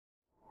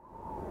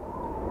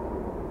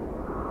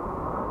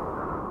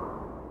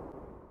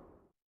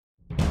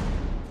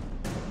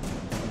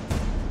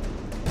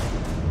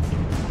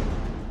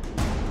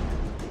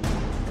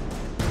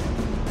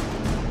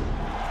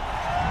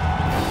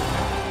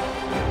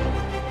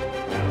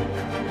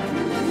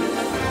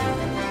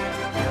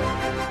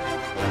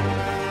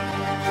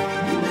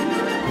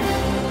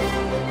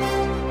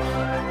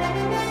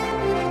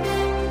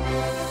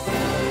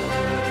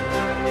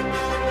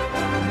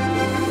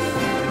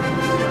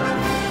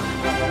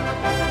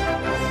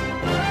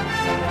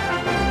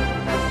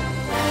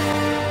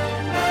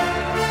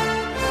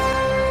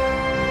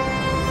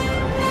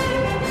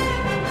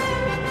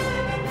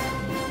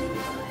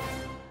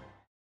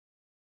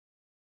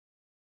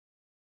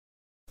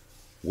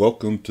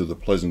Welcome to the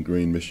Pleasant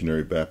Green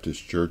Missionary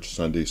Baptist Church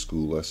Sunday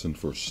School lesson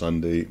for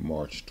Sunday,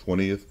 March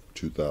 20th,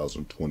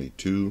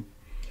 2022.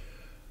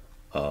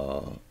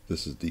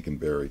 This is Deacon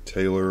Barry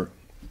Taylor,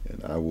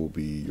 and I will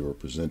be your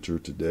presenter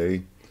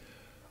today.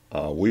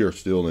 We are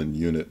still in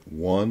Unit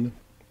 1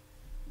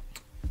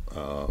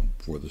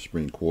 for the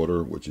spring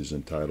quarter, which is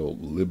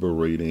entitled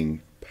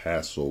Liberating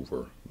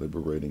Passover.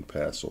 Liberating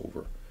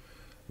Passover.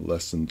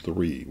 Lesson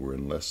 3. We're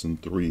in Lesson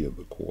 3 of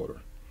the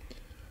quarter.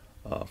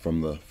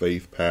 From the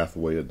Faith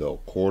Pathway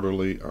Adult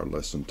Quarterly, our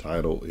lesson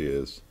title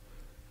is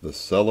The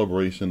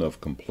Celebration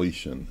of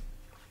Completion.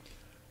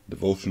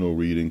 Devotional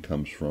reading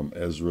comes from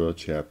Ezra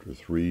chapter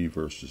 3,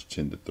 verses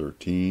 10 to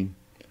 13.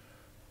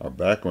 Our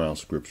background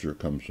scripture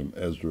comes from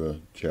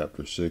Ezra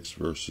chapter 6,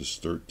 verses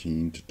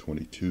 13 to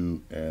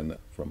 22, and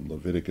from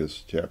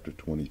Leviticus chapter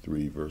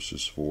 23,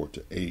 verses 4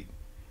 to 8.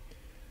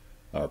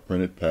 Our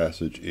printed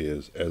passage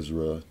is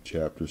Ezra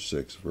chapter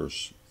 6,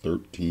 verse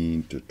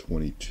 13 to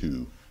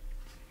 22.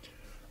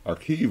 Our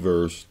key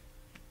verse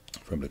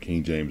from the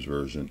King James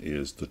Version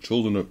is, "The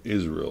children of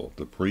Israel,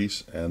 the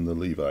priests and the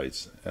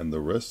Levites, and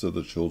the rest of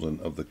the children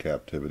of the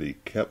captivity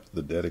kept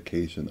the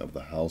dedication of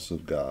the house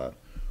of God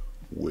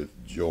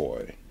with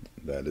joy."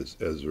 That is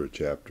Ezra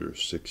chapter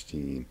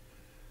 16,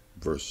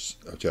 verse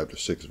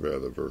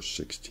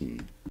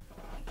 16.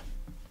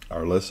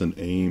 Our lesson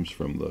aims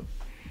from the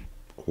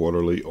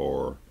quarterly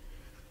are: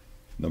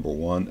 number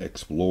 1,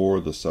 explore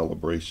the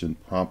celebration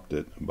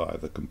prompted by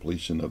the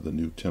completion of the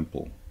new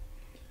temple.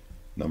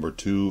 Number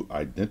 2,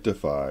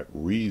 identify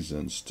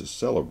reasons to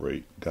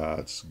celebrate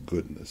God's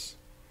goodness.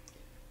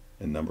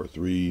 And number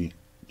 3,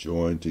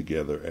 join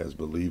together as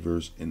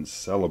believers in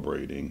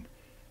celebrating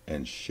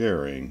and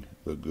sharing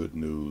the good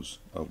news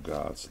of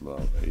God's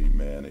love.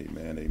 Amen,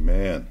 amen,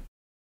 amen.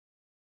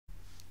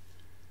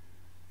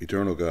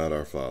 Eternal God,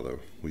 our Father,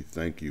 we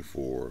thank you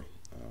for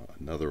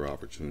another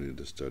opportunity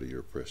to study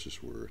your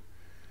precious word.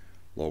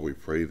 Lord, we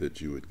pray that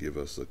you would give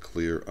us a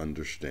clear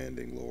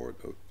understanding, Lord,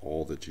 of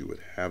all that you would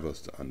have us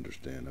to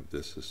understand of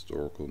this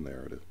historical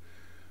narrative.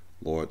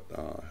 Lord,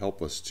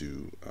 help us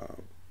to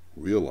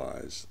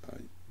realize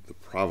the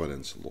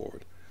providence,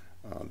 Lord,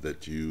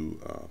 that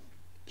you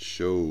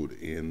showed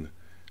in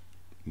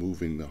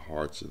moving the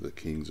hearts of the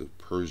kings of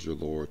Persia,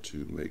 Lord,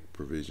 to make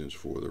provisions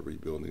for the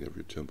rebuilding of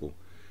your temple,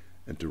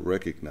 and to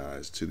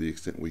recognize, to the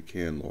extent we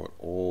can, Lord,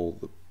 all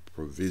the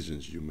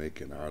provisions you make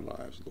in our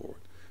lives, Lord,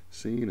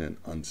 seen and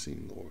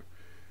unseen, Lord.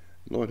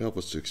 Lord, help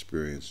us to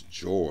experience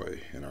joy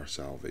in our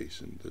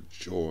salvation, the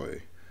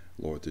joy,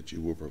 Lord, that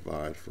you will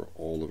provide for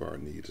all of our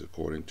needs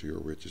according to your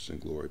riches and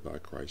glory by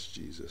Christ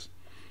Jesus.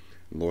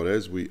 Lord,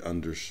 as we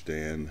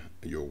understand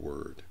your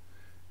word,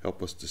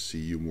 help us to see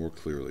you more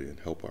clearly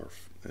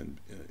and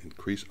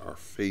increase our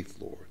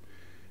faith, Lord.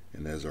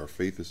 And as our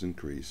faith is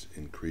increased,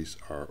 increase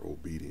our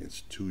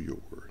obedience to your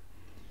word.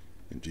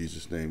 In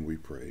Jesus' name we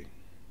pray.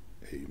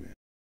 Amen.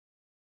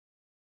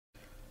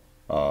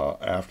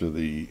 After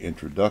the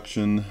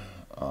introduction,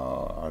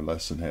 our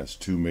lesson has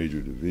two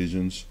major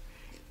divisions.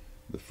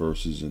 The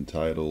first is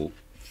entitled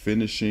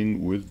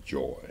Finishing with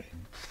Joy,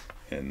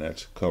 and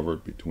that's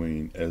covered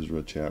between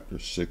Ezra chapter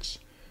 6,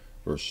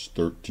 verse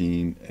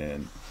 13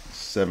 and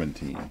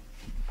 17.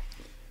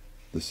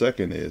 The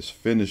second is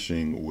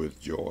Finishing with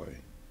Joy.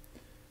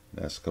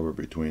 That's covered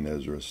between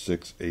Ezra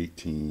 6,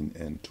 18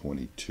 and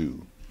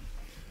 22.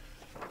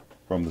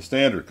 From the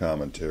Standard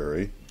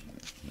Commentary,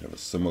 we have a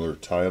similar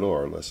title.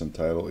 Our lesson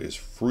title is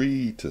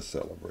Free to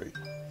Celebrate.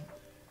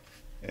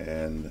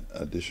 And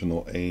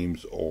additional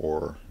aims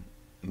are,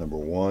 number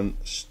 1,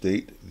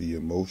 state the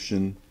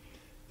emotion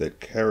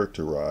that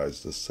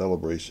characterized the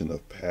celebration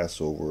of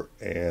Passover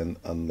and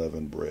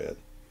unleavened bread.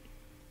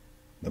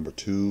 Number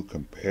 2,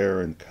 compare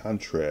and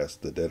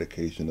contrast the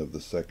dedication of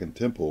the second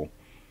temple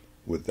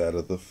with that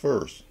of the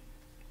first.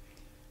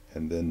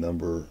 And then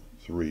number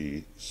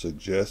 3,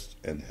 suggest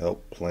and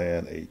help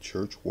plan a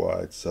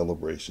church-wide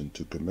celebration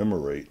to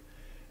commemorate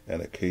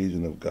an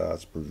occasion of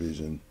God's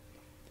provision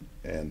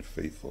and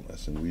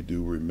faithfulness. And we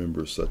do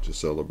remember such a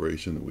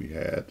celebration that we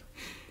had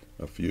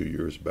a few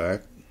years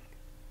back.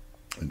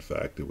 In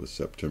fact, it was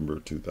September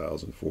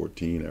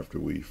 2014, after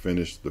we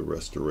finished the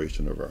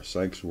restoration of our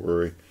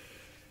sanctuary,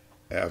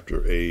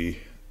 after a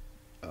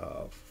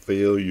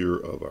failure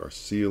of our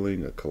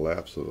ceiling, a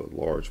collapse of a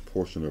large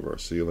portion of our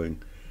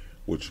ceiling,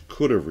 which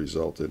could have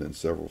resulted in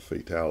several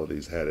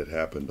fatalities had it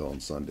happened on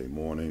Sunday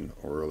morning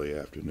or early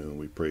afternoon.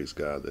 We praise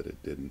God that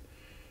it didn't,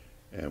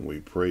 and we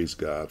praise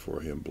God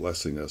for him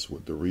blessing us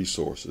with the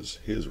resources,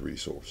 his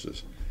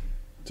resources,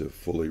 to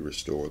fully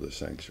restore the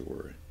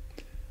sanctuary.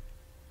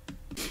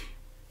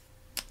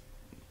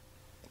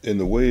 In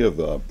the way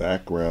of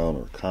background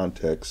or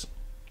context,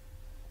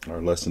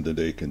 our lesson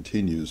today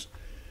continues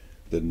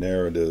the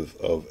narrative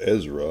of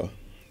Ezra.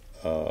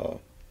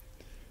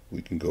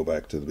 We can go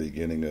back to the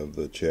beginning of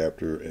the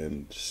chapter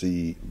and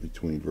see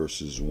between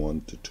verses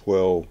 1 to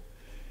 12,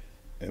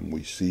 and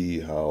we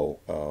see how,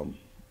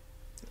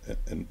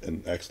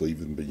 and actually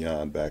even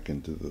beyond, back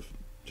into the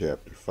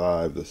chapter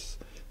 5, the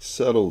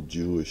settled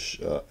Jewish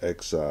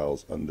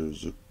exiles under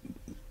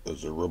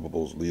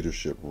Zerubbabel's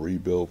leadership,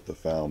 rebuilt the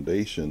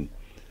foundation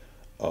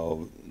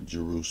of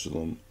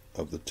Jerusalem,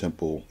 of the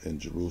temple in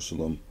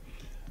Jerusalem.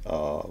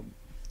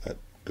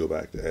 Go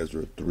back to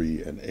Ezra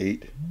 3 and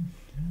 8.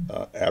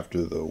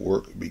 After the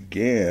work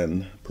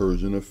began,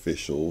 Persian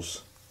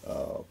officials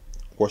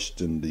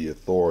questioned the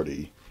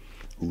authority,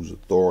 whose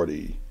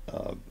authority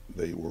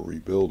they were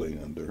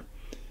rebuilding under.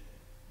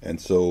 And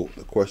so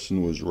the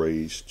question was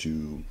raised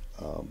to,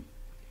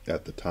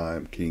 at the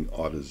time, King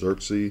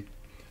Artaxerxes.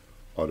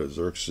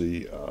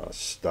 Artaxerxes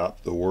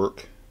stopped the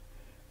work,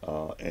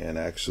 and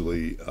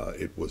actually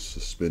it was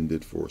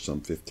suspended for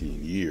some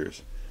 15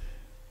 years.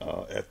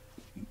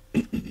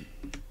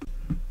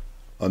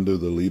 Under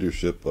the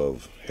leadership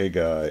of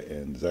Haggai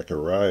and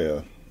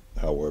Zechariah,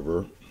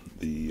 however,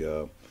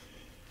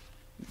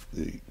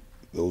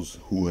 those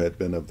who had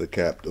been of the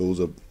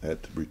had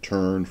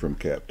returned from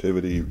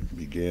captivity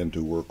began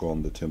to work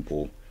on the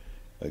temple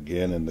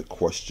again, and the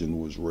question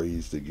was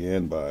raised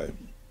again by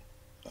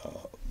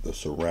the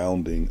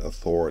surrounding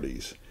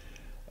authorities.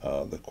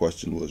 The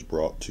question was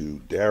brought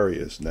to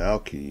Darius, now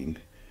king,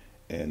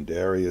 and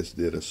Darius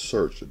did a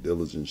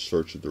diligent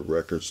search of the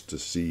records to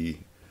see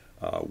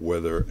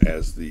whether,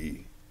 as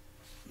the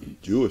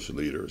Jewish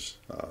leaders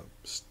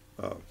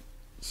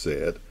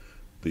said,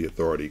 the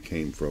authority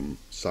came from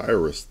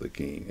Cyrus the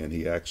king, and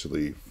he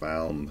actually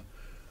found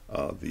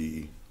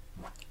the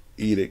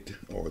edict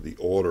or the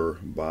order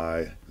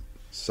by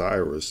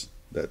Cyrus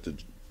that the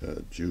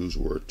Jews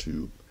were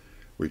to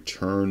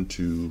return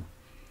to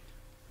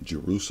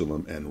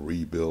Jerusalem and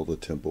rebuild the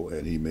temple,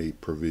 and he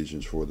made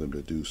provisions for them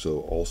to do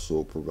so,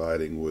 also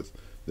providing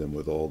them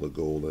with all the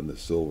gold and the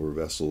silver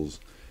vessels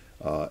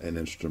and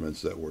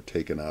instruments that were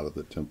taken out of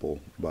the temple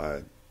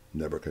by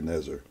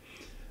Nebuchadnezzar.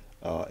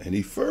 And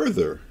he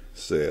further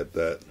said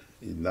that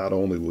not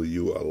only will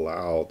you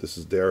allow, this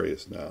is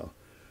Darius now,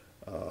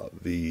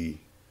 the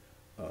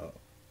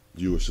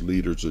Jewish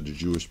leaders or the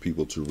Jewish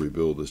people to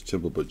rebuild this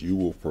temple, but you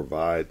will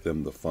provide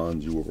them the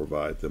funds, you will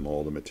provide them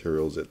all the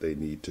materials that they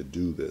need to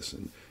do this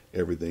and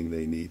everything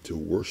they need to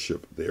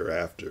worship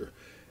thereafter.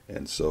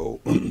 And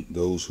so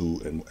those who,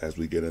 and as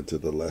we get into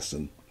the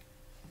lesson,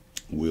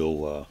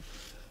 will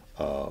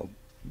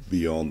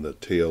be on the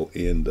tail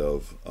end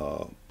of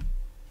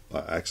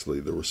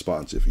actually the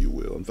response, if you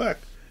will. In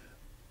fact,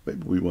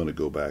 maybe we want to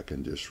go back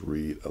and just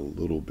read a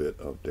little bit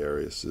of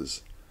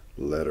Darius's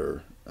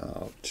letter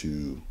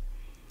to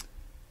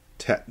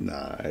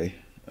Tatnai,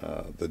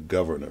 the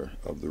governor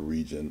of the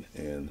region,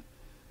 and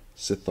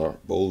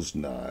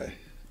Sithar-Boznai.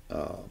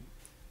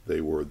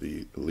 They were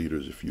the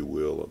leaders, if you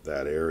will, of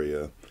that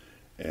area,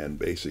 and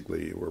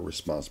basically were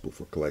responsible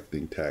for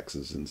collecting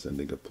taxes and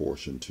sending a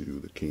portion to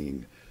the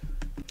king.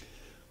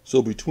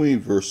 So between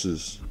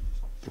verses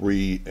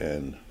 3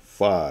 and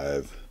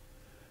 5,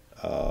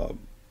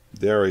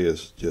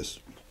 Darius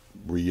just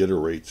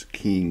reiterates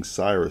King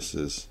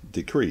Cyrus's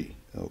decree,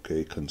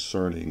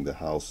 concerning the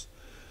house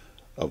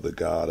of the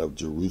God of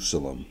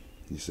Jerusalem.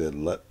 He said,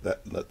 let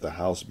the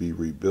house be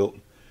rebuilt,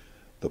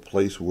 the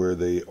place where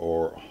they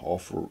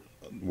offered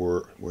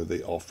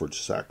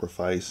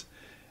sacrifice,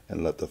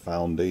 and let the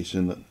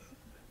foundation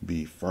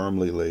be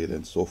firmly laid,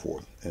 and so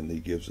forth. And he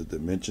gives the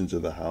dimensions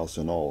of the house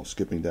and all.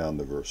 Skipping down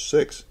to verse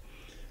 6.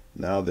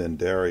 Now then,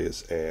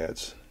 Darius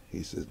adds,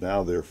 he says,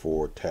 now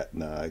therefore,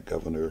 Tatnai,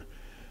 governor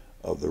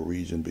of the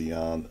region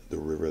beyond the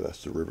river,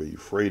 that's the river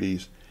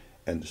Euphrates,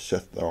 and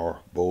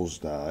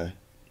Shethar-Boznai,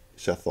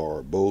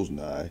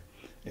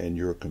 and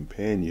your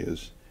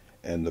companions,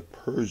 and the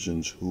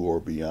Persians who are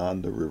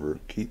beyond the river,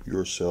 keep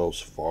yourselves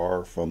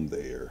far from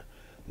there.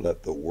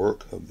 Let the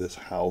work of this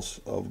house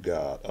of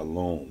God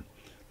alone.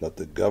 Let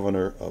the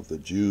governor of the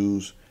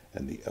Jews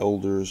and the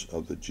elders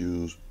of the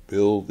Jews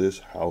build this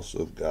house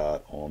of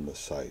God on the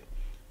site.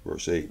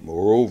 Verse 8,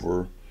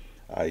 moreover,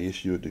 I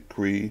issue a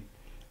decree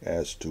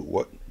as to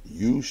what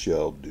you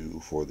shall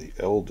do for the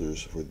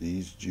elders, for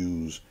these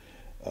Jews,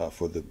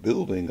 for the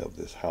building of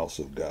this house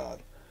of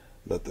God.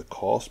 Let the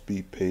cost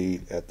be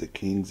paid at the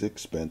king's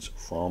expense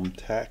from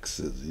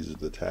taxes. These are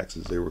the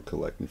taxes they were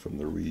collecting from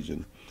the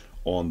region,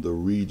 on the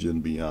region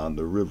beyond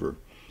the river.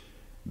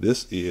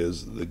 This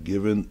is to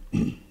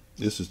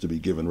be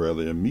given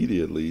rather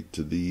immediately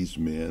to these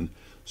men,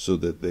 so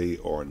that they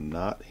are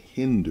not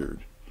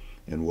hindered.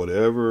 And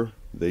whatever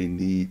they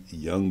need,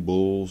 young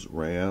bulls,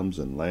 rams,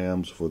 and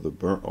lambs for the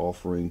burnt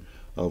offering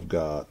of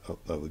God,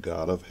 of the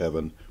God of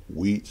heaven,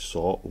 wheat,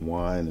 salt,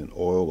 wine, and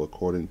oil,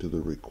 according to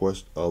the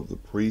request of the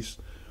priests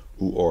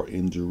who are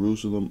in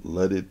Jerusalem,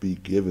 let it be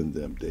given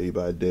them day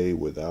by day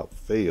without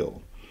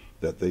fail,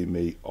 that they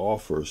may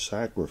offer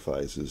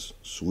sacrifices,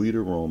 sweet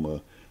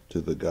aroma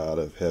to the God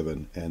of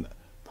heaven, and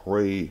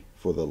pray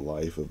for the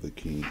life of the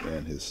king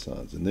and his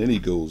sons. And then he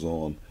goes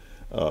on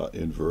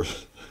in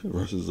verses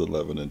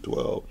 11 and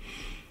 12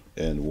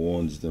 and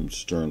warns them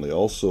sternly.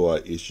 Also I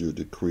issue a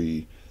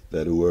decree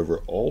that whoever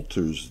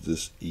alters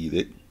this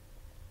edict,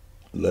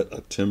 let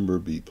a timber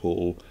be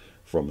pulled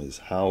from his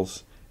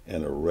house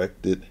and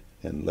erected,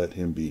 and let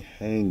him be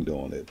hanged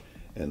on it,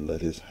 and let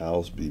his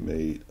house be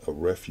made a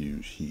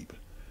refuge heap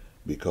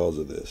because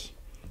of this.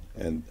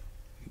 And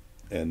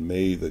and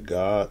may the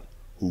God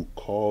who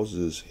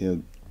causes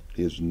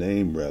his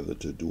name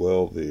to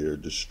dwell there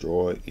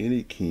destroy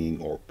any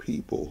king or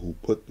people who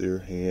put their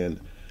hand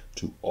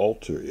to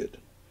alter it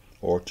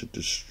or to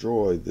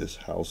destroy this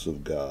house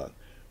of God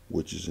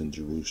which is in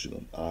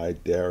Jerusalem. I,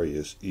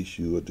 Darius,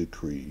 issue a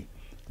decree.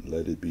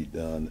 Let it be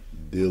done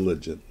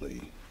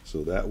diligently.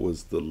 So that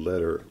was the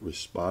letter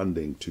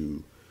responding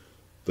to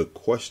the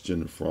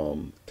question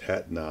from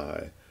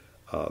Tatnai,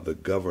 the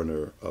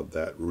governor of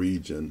that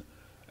region,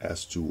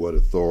 as to what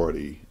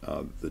authority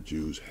the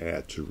Jews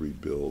had to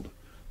rebuild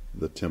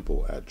the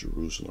temple at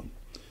Jerusalem.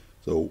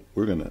 So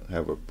we're going to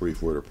have a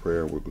brief word of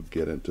prayer. We'll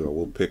get into it.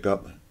 We'll pick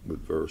up with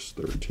verse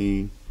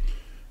 13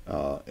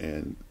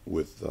 and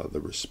with the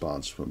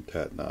response from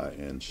Tatnai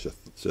and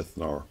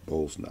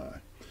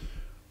Shethar-Boznai.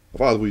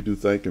 Father, we do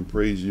thank and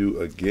praise you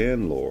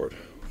again, Lord,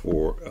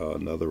 for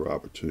another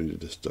opportunity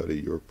to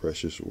study your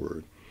precious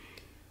word.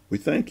 We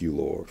thank you,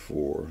 Lord,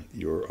 for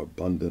your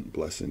abundant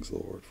blessings,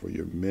 Lord, for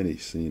your many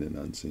seen and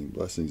unseen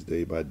blessings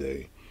day by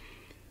day.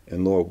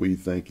 And Lord, we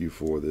thank you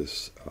for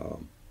this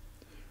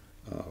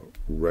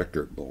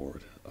record,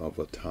 Lord, of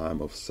a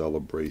time of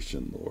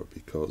celebration, Lord,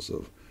 because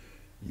of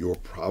your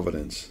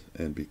providence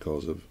and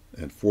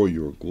for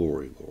your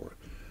glory, Lord.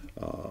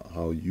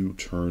 How you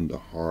turned the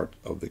heart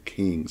of the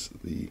kings,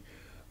 the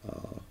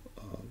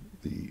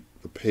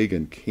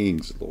pagan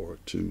kings, Lord,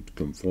 to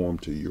conform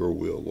to your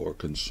will, Lord,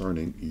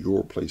 concerning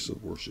your place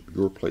of worship,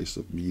 your place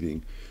of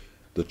meeting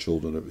the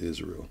children of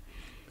Israel.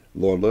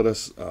 Lord, let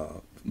us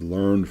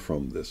learn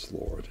from this,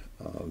 Lord,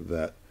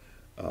 that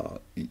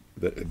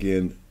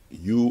again,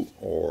 you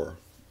are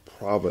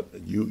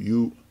provident.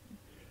 You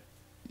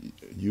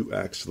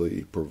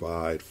actually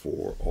provide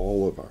for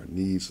all of our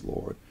needs,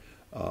 Lord,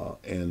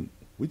 and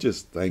we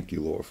just thank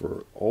you, Lord,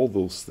 for all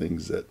those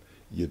things that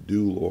you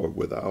do, Lord,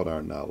 without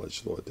our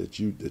knowledge, Lord, that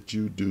you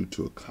do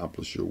to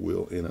accomplish your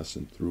will in us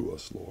and through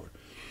us, Lord.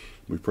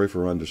 We pray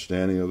for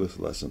understanding of this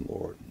lesson,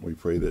 Lord. We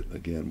pray that,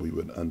 again, we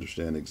would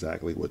understand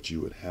exactly what you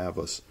would have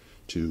us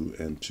to,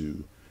 and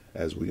to,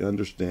 as we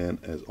understand,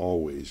 as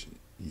always,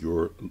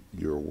 your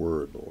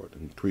word, Lord.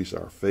 Increase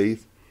our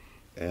faith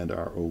and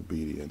our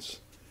obedience.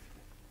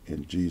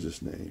 In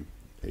Jesus' name,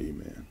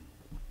 amen.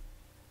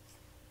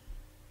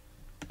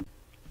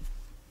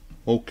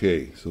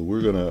 Okay, so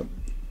we're going to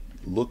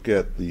look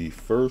at the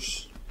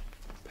first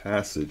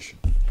passage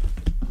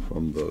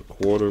from the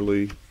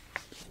quarterly.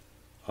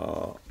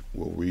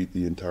 We'll read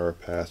the entire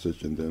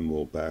passage and then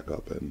we'll back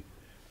up and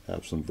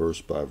have some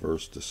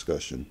verse-by-verse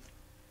discussion.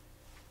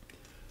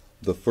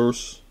 The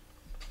first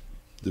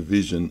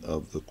division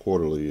of the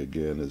quarterly,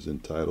 again, is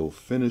entitled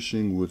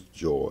Finishing with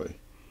Joy.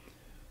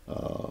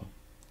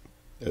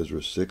 Ezra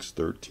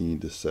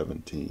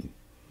 6:13-17.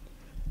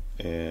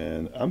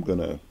 And I'm going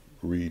to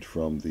read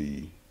from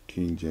the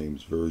King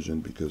James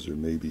Version because there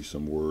may be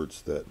some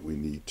words that we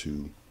need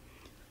to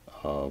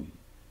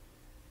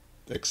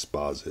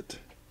exposit.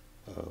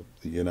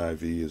 The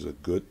NIV is a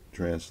good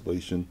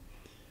translation,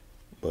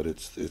 but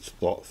it's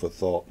thought for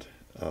thought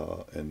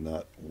and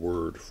not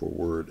word for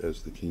word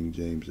as the King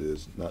James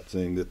is. Not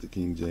saying that the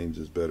King James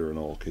is better in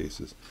all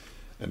cases,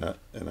 and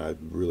I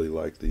really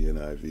like the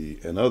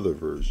NIV and other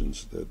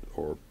versions that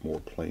are more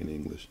plain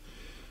English.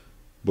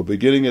 But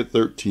beginning at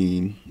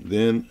 13,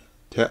 then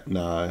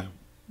Tatnai,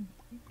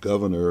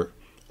 governor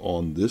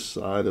on this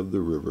side of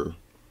the river,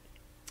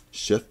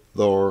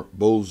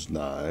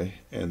 Shethar-Boznai,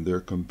 and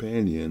their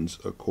companions,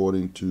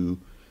 according to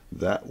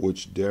that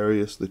which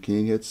Darius the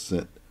king had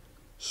sent,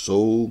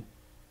 so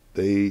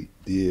they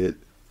did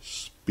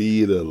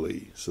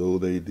speedily.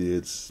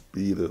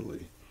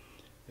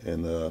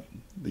 And the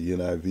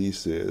NIV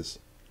says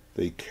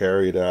they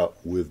carried out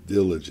with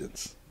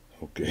diligence.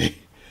 Okay.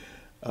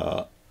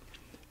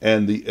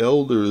 And the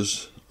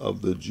elders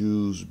of the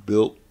Jews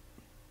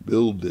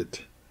builded,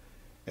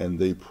 and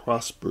they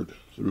prospered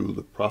through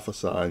the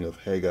prophesying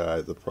of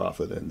Haggai the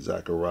prophet and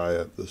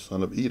Zechariah the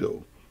son of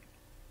Iddo.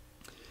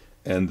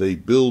 And they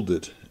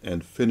builded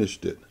and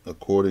finished it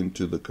according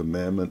to the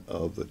commandment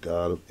of the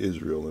God of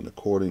Israel, and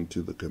according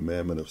to the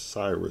commandment of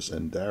Cyrus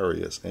and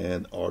Darius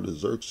and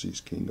Artaxerxes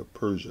king of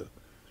Persia.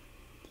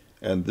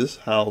 And this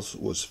house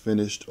was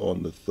finished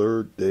on the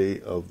 3rd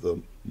day of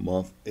the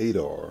month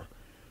Adar,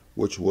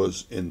 which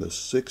was in the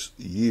 6th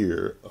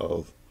year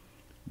of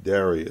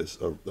Darius,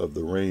 of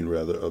the reign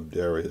of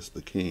Darius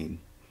the king.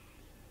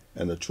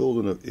 And the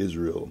children of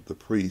Israel, the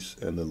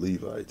priests and the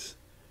Levites,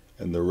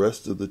 and the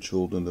rest of the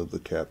children of the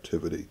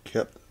captivity,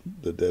 kept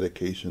the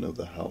dedication of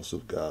the house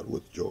of God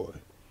with joy,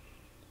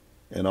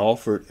 and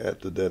offered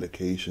at the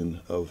dedication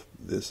of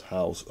this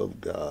house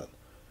of God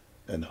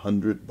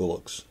 100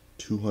 bullocks,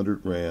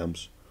 200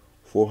 rams,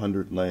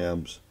 400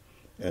 lambs,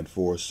 and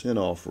for a sin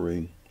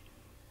offering,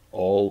 for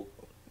all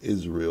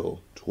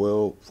Israel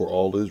 12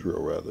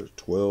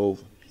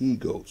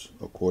 he-goats,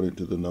 according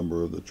to the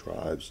number of the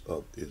tribes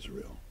of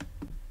Israel.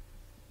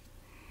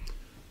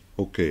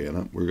 Okay,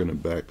 and we're going to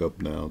back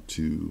up now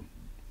to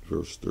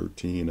verse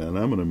 13, and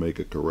I'm going to make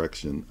a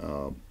correction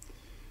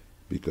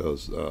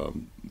because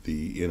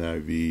the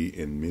NIV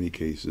in many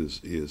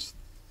cases is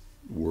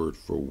word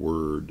for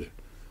word,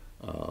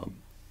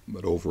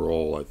 but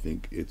overall I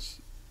think it's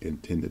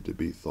intended to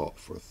be thought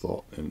for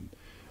thought. And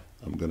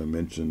I'm going to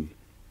mention,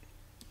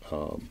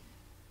 well,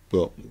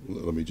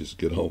 let me just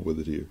get on with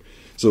it here.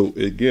 So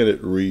again,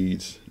 it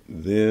reads,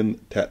 then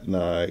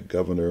Tatnai,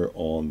 governor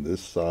on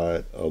this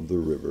side of the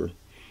river,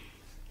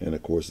 and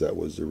of course that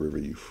was the river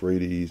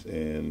Euphrates,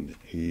 and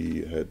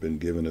he had been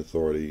given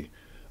authority,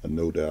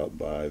 no doubt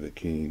by the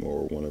king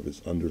or one of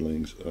his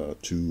underlings,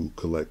 to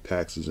collect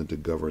taxes and to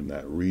govern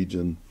that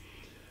region.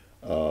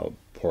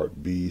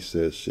 Part B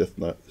says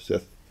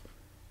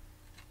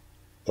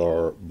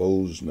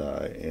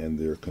Shethar-boznai and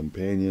their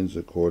companions,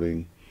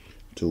 according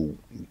to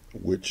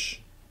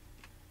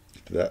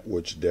that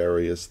which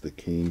Darius the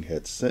king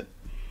had sent,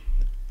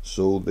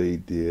 so they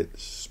did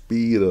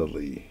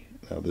speedily.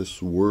 Now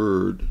this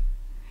word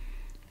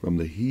from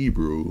the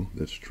Hebrew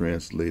that's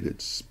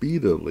translated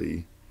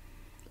speedily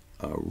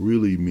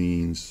really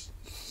means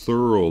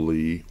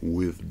thoroughly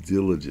with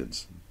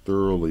diligence.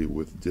 Thoroughly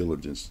with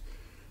diligence.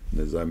 And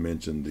as I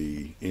mentioned,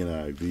 the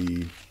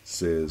NIV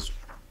says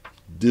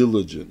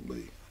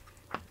diligently.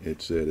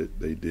 It said it.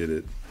 They did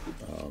it.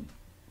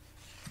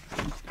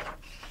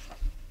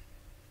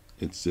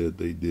 It said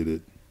they did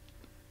it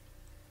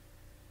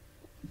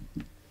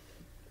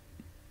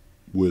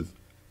with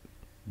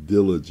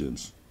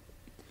diligence.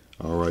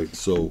 All right,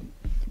 so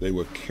they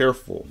were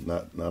careful.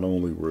 Not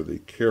only were they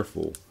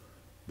careful,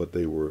 but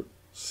they were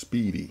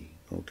speedy.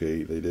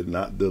 Okay, they did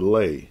not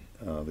delay.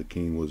 The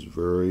king was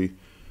very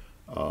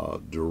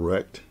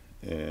direct,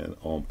 and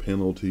on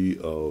penalty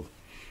of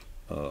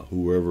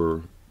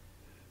whoever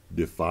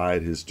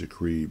defied his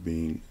decree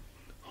being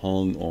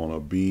hung on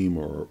a beam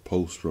or a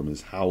post from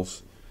his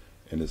house,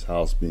 and his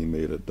house being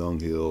made a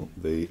dunghill,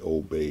 they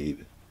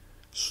obeyed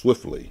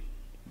swiftly.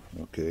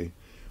 Okay,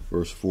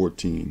 verse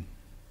 14.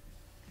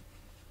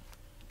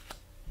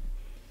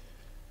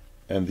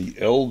 And the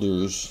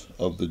elders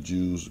of the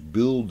Jews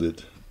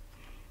builded,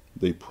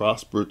 they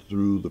prospered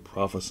through the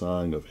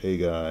prophesying of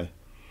Haggai,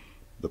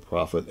 the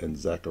prophet, and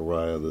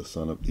Zechariah, the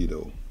son of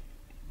Iddo.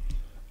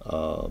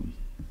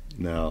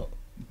 Now,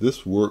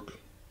 this work,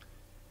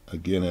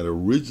 again, had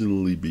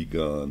originally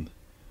begun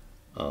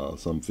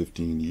some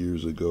 15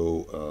 years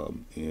ago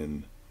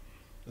in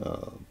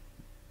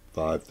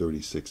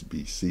 536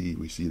 BC.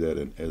 We see that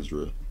in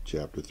Ezra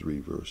chapter 3,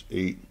 verse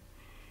 8.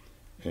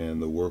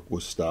 And the work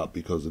was stopped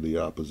because of the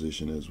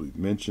opposition, as we've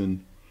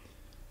mentioned.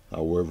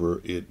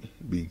 However,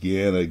 it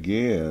began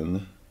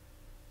again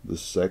the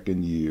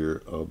second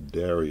year of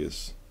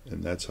Darius,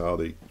 and that's how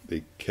they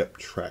kept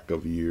track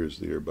of years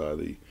there, by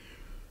the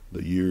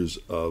years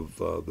of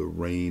the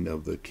reign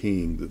of the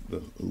king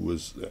who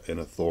was in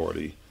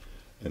authority,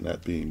 and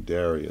that being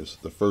Darius,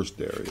 the first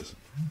Darius,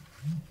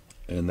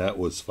 and that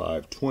was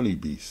 520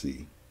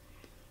 BC.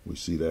 We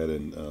see that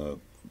in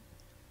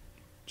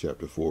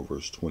chapter 4,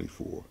 verse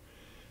 24.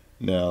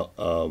 Now,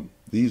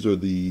 these are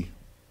the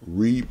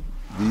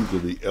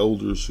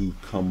elders who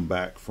come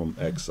back from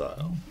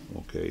exile.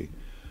 Okay,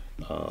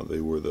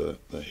 they were the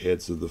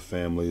heads of the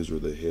families, or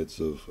the heads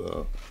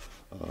of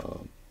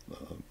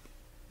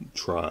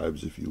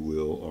tribes, if you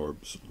will, or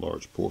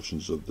large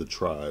portions of the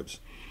tribes,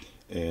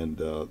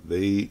 and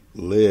they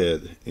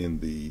led in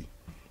the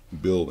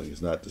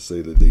buildings. Not to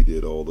say that they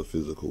did all the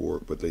physical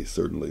work, but they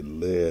certainly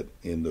led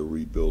in the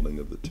rebuilding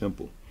of the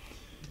temple.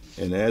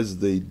 And as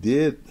they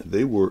did,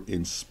 they were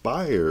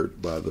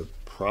inspired by the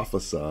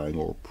prophesying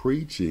or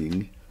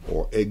preaching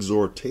or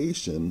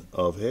exhortation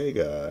of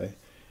Haggai,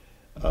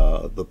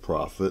 the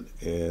prophet,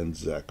 and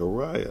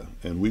Zechariah.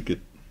 And we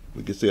could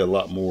say a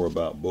lot more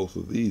about both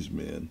of these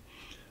men,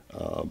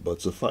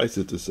 but suffice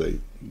it to say,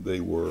 they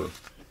were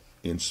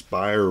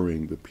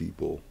inspiring the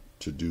people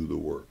to do the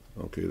work.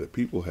 Okay, the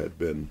people had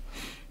been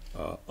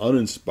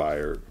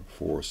uninspired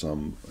for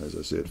some, as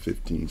I said,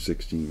 15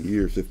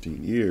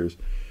 years,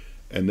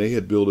 and they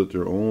had built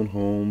their own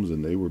homes,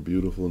 and they were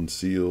beautiful and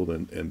sealed,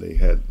 and they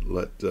had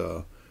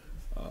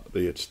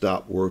they had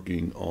stopped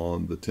working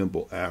on the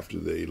temple after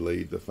they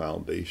laid the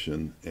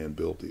foundation and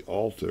built the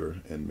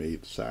altar and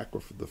made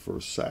the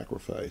first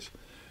sacrifice.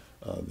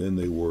 Then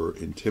they were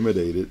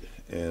intimidated,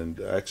 and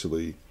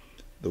actually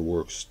the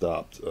work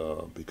stopped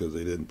because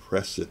they didn't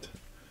press it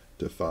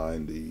to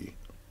find the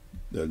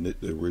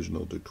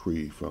original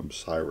decree from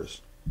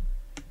Cyrus.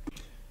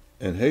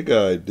 And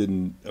Haggai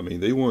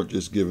they weren't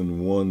just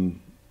given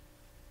one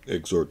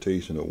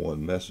exhortation or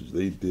one message.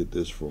 They did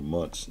this for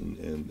months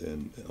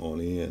and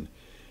on end.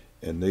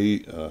 And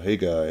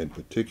Haggai in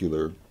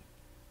particular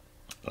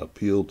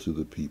appealed to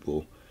the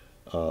people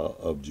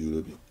of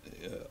Judah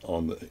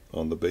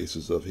on the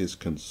basis of his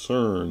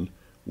concern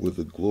with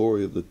the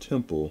glory of the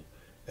temple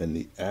and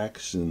the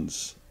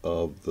actions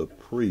of the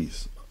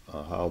priests,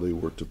 how they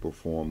were to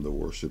perform the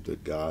worship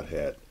that God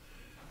had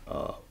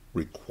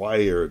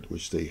required,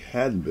 which they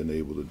hadn't been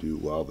able to do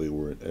while they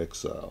were in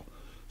exile.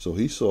 So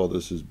he saw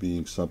this as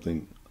being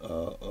something,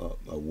 a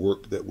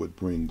work that would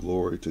bring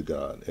glory to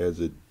God, as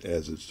it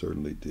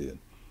certainly did.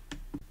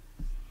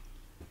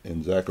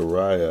 And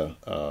Zechariah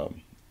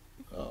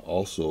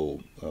also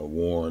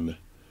warned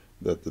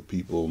that the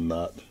people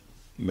not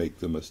make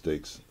the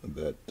mistakes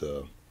that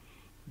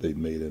they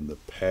made in the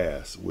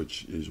past,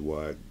 which is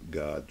why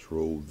God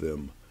drove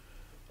them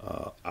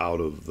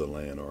out of the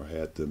land or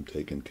had them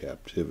taken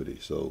captivity.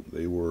 So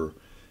they were,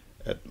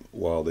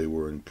 while they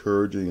were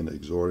encouraging and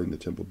exhorting the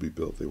temple be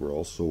built, they were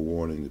also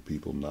warning the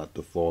people not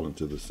to fall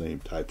into the same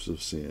types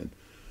of sin,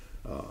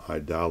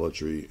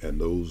 idolatry, and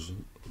those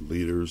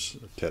leaders,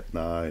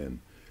 Tetnai and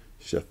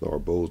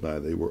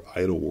Shethar-boznai, they were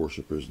idol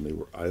worshippers, and they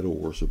were idol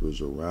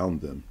worshippers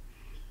around them,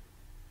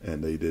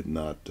 and they did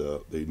not.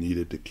 They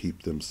needed to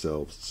keep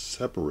themselves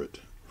separate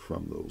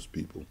from those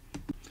people.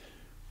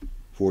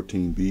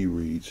 14b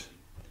reads,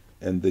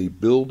 "And they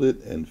built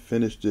it and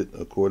finished it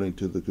according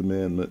to the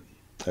commandment."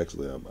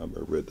 Actually, I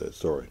read that.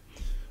 Sorry.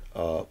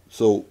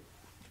 So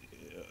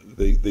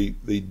they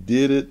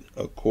did it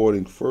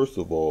according, first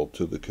of all,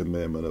 to the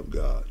commandment of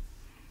God.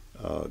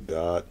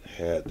 God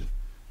had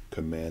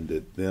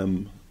commanded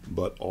them,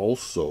 but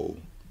also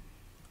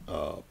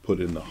put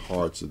in the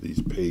hearts of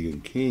these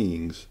pagan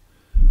kings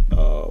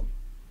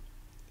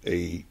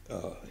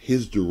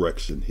his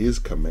direction, his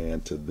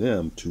command to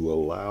them to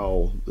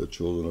allow the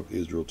children of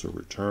Israel to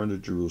return to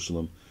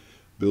Jerusalem,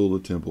 build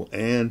a temple,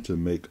 and to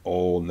make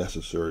all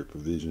necessary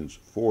provisions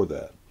for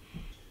that.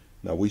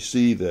 Now we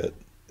see that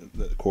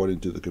according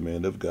to the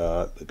command of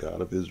God, the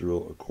God of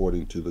Israel,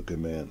 according to the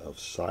command of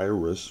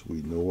Cyrus,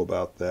 we know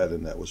about that,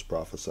 and that was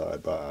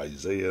prophesied by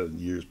Isaiah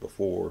years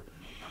before,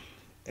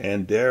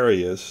 and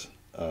Darius,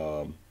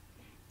 but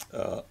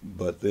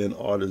then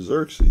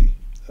Artaxerxes,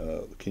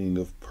 king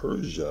of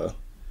Persia,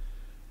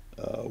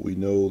 we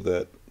know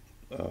that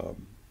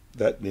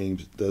that name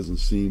doesn't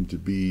seem to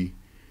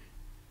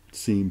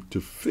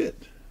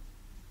fit,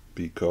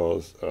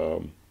 because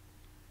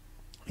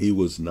he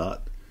was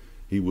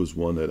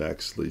one that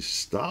actually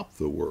stopped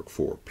the work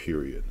for a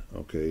period.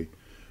 Okay,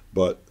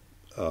 but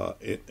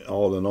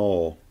all in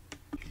all,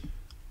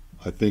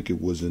 I think it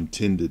was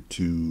intended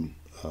to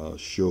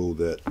show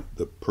that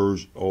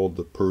all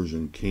the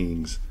Persian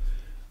kings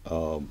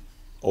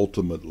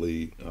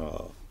ultimately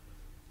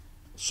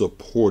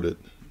supported,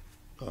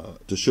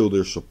 to show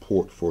their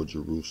support for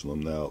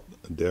Jerusalem. Now,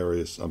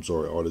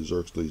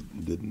 Artaxerxes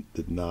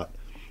did not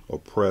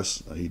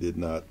oppress. He did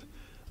not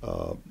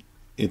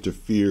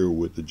interfere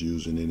with the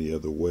Jews in any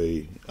other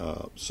way.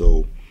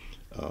 So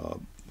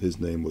his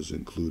name was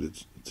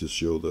included to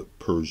show the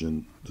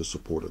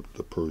support of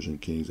the Persian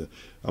kings. And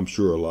I'm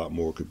sure a lot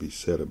more could be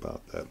said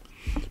about that.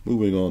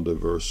 Moving on to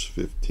verse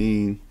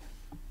 15.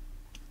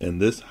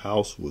 "And this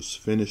house was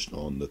finished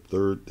on the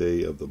 3rd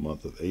day of the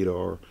month of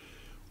Adar,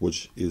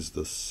 which is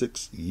the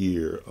 6th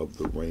year of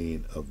the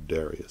reign of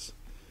Darius."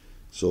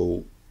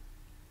 So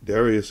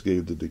Darius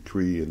gave the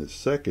decree in his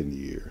 2nd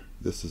year.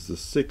 This is the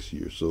 6th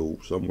year, so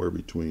somewhere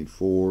between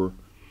 4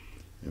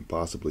 and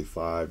possibly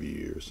 5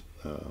 years,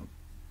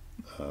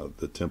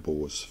 the temple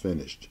was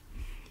finished.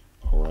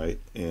 All right,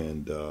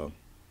 and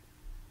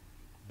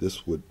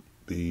this would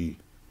be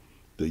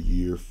the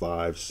year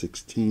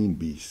 516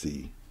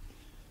 BC.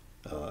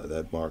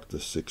 That marked the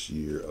 6th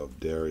year of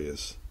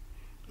Darius,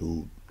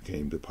 who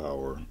came to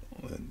power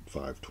in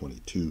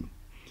 522.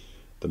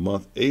 The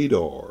month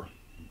Adar,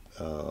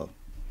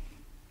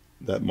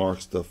 that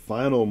marks the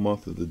final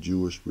month of the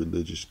Jewish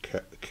religious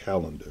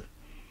calendar.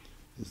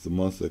 It's the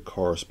month that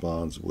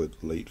corresponds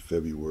with late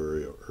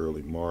February or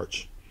early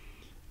March,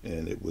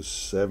 and it was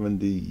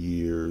 70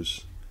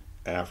 years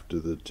after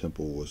the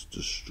temple was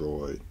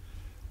destroyed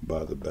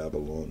by the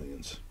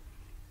Babylonians.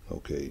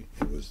 Okay,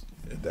 it was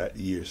that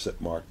year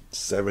marked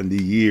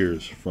 70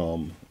 years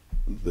from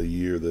the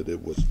year that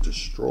it was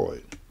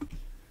destroyed.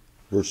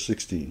 Verse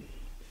 16,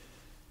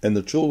 "And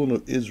the children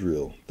of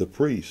Israel, the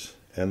priests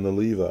and the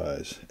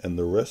Levites, and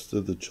the rest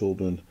of the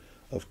children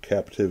of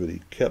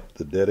captivity kept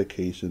the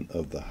dedication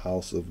of the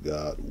house of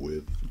God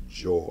with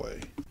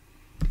joy."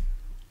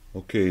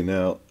 Okay,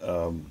 now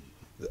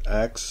the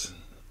acts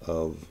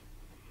of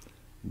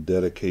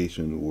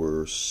dedication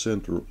were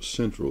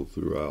central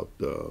throughout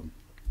the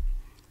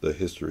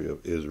history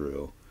of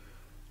Israel,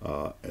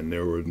 and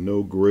there were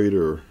no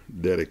greater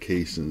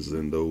dedications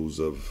than those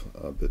of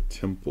the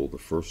temple, the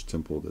first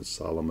temple that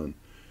Solomon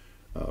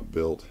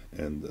built,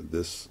 and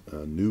this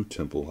new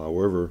temple.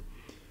 However,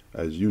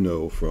 as you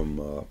know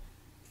from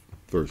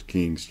 1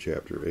 Kings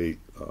chapter 8,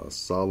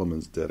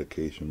 Solomon's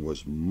dedication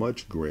was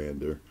much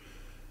grander.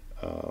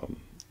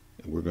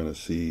 We're going to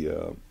see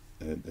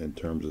in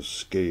terms of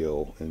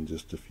scale in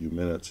just a few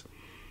minutes,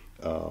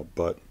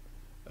 but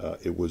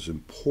it was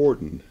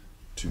important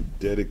to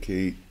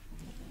dedicate,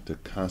 to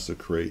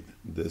consecrate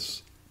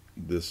this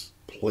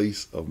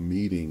place of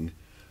meeting,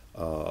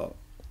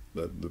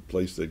 the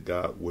place that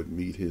God would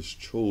meet his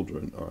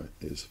children, or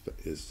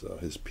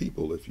his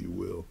people, if you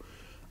will,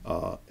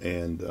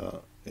 and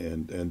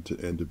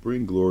to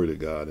bring glory to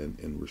God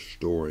in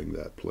restoring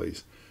that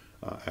place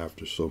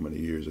after so many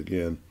years.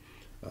 Again,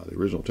 the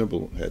original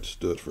temple had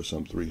stood for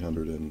some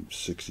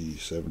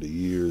 360-70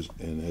 years,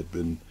 and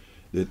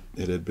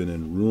it had been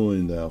in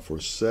ruin now for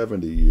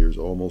 70 years,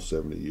 almost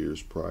 70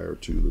 years prior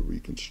to the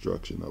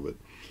reconstruction of it.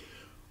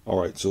 All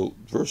right, so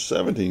verse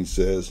 17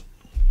 says,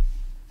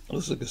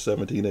 let's look at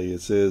 17a.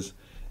 It says,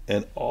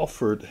 and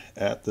offered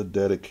at the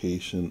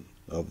dedication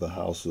of the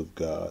house of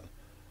God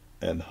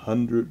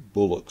 100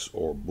 bullocks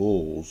or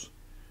bulls,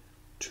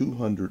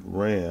 200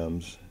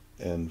 rams,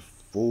 and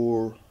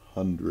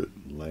 400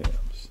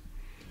 lambs.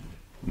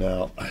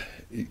 Now,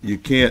 you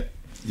can't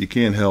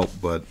help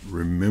but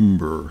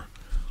remember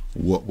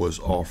what was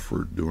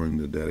offered during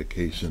the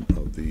dedication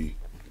of the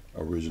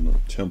original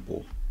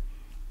temple.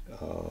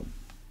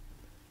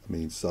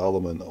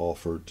 Solomon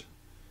offered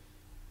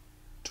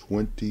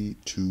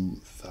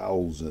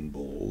 22,000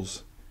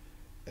 bulls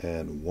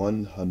and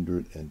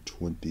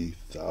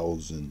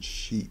 120,000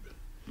 sheep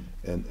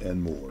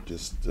and more.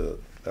 Just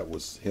that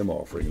was him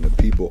offering, and the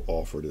people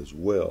offered as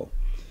well.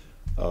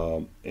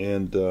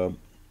 And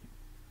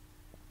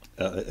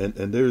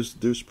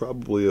there's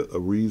probably a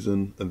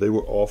reason, and they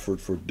were offered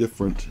for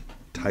different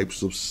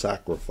types of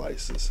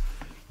sacrifices.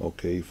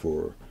 Okay,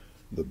 for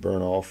the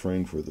burnt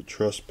offering, for the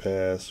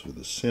trespass, for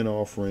the sin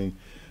offering.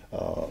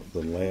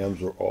 The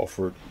lambs were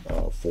offered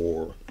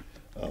for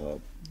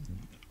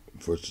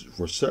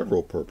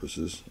several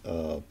purposes,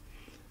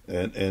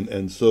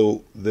 and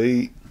so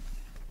they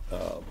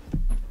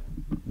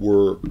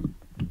were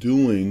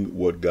doing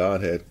what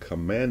God had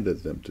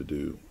commanded them to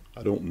do.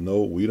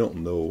 We don't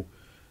know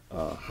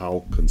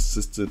how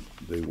consistent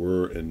they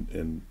were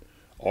in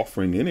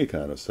offering any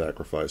kind of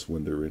sacrifice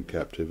when they were in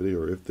captivity,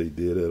 or if they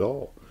did at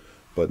all.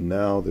 But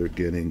now they're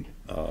getting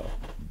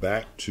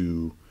back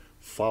to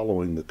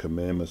following the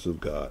commandments of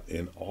God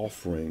and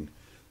offering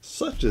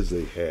such as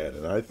they had.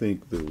 And I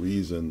think the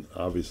reason,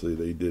 obviously,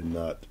 they did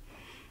not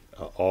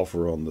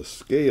offer on the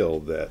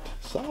scale that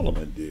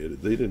Solomon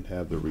did, they didn't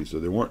have the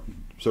resources. There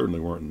certainly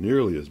weren't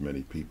nearly as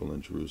many people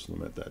in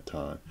Jerusalem at that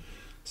time.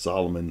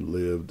 Solomon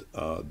lived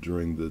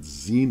during the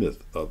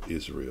zenith of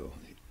Israel.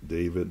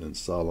 David and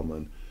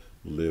Solomon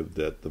lived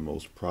at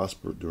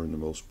during the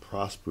most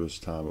prosperous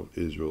time of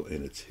Israel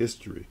in its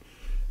history.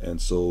 And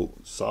so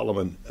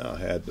Solomon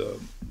had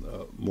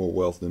more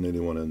wealth than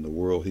anyone in the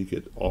world. He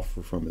could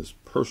offer from his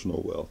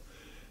personal wealth.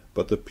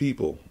 But the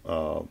people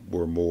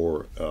were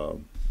more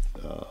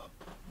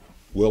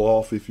well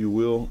off, if you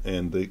will,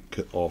 and they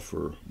could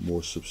offer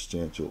more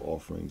substantial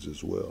offerings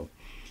as well.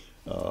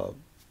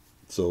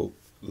 So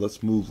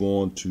let's move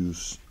on to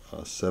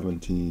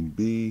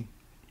 17b,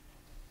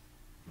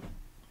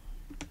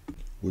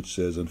 which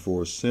says, and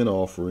for a sin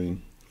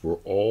offering for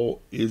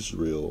all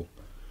Israel,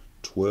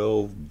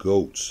 12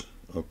 goats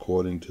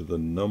according to the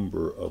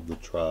number of the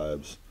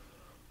tribes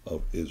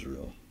of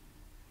Israel.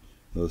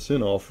 Now, the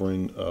sin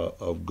offering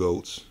of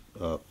goats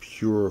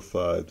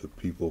purified the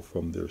people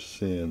from their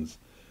sins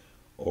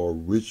or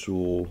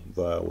ritual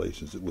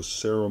violations. It was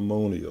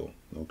ceremonial,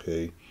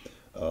 okay,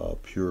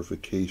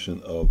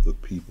 purification of the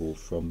people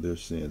from their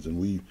sins. And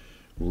we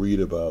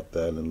read about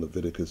that in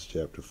Leviticus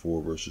chapter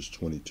 4, verses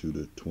 22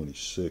 to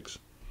 26,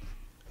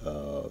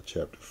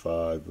 chapter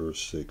 5,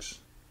 verse 6,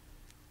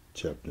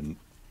 chapter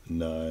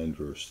 9,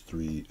 verse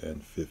 3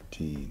 and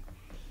 15.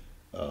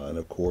 And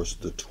of course,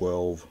 the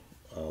 12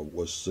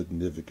 was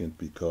significant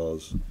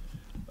because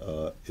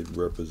it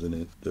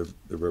represented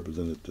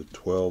the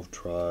 12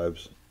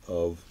 tribes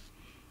of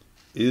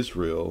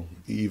Israel,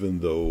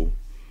 even though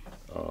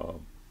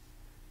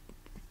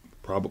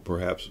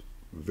perhaps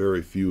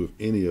very few, if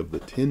any, of the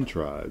 10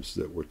 tribes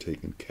that were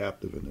taken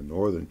captive in the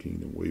northern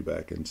kingdom way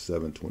back in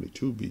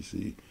 722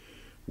 BC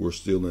were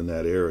still in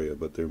that area.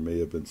 But there may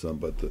have been some,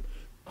 but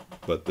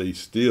they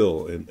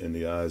still, in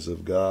the eyes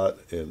of God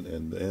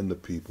and the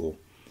people,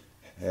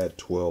 had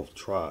 12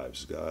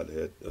 tribes. God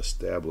had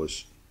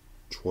established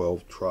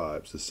 12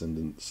 tribes,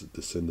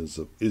 descendants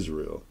of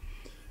Israel,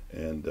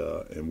 and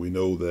we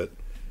know that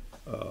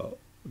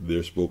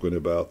they're spoken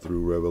about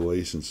through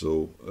Revelation.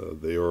 So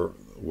they are,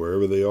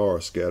 wherever they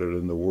are, scattered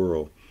in the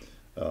world,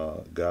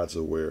 God's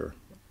aware,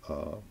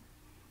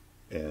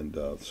 and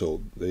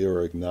so they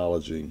are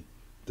acknowledging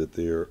that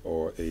there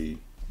are a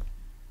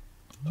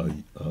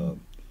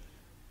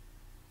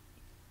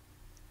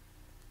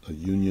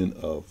union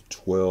of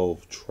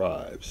 12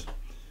 tribes.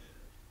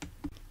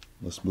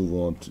 Let's move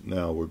on to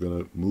now. We're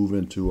going to move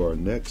into our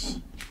next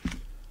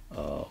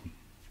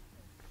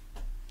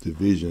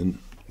division,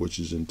 which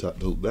is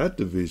entitled, that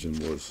division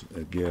was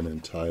again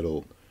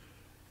entitled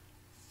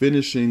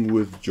Finishing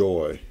with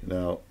Joy.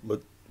 Now,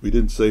 we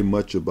didn't say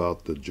much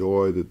about the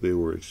joy that they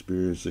were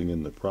experiencing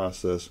in the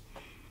process.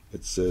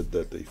 It said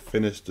that they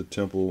finished the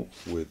temple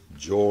with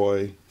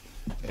joy,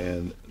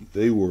 and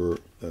they were,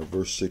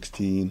 verse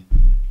 16,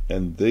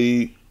 and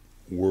they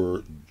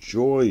were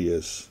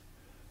joyous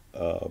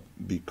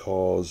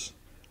because,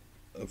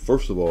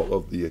 first of all,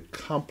 of the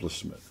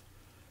accomplishment.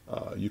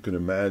 You can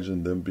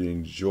imagine them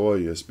being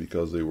joyous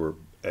because they were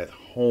at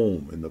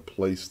home in the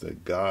place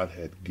that God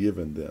had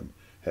given them,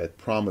 had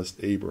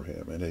promised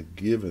Abraham, and had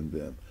given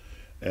them.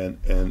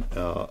 And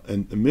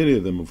many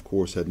of them, of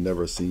course, had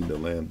never seen the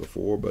land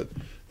before, but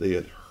they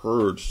had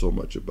heard so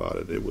much about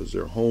it. It was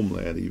their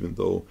homeland, even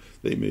though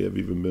they may have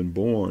even been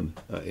born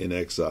in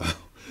exile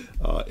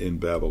in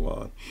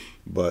Babylon.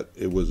 But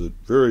it was a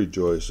very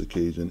joyous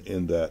occasion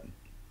in that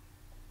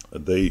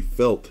they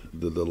felt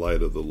the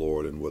delight of the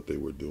Lord in what they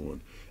were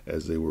doing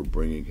as they were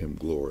bringing him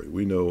glory.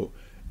 We know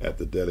at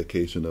the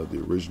dedication of the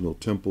original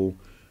temple,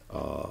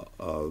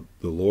 the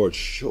Lord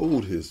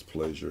showed his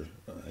pleasure,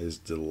 his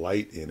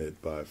delight in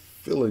it by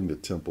filling the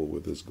temple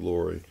with his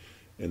glory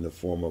in the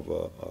form of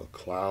a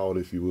cloud,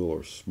 if you will,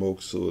 or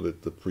smoke, so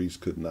that the priests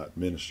could not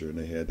minister and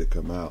they had to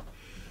come out.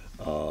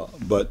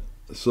 But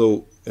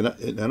so, and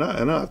I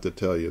have to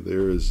tell you,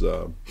 there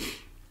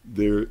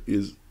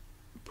is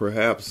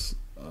perhaps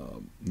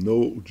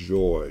no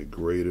joy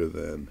greater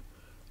than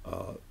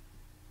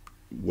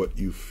what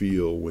you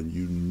feel when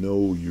you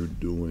know you're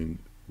doing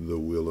the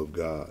will of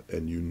God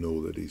and you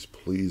know that he's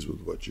pleased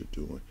with what you're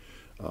doing.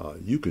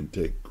 You can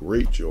take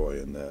great joy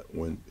in that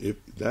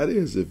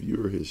if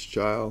you're his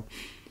child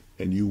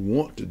and you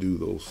want to do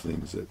those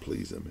things that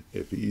please him.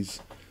 If he's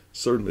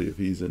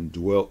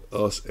indwelt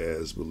us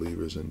as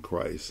believers in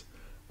Christ,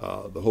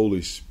 the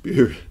Holy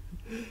Spirit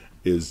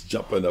is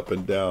jumping up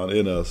and down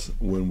in us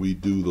when we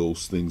do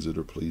those things that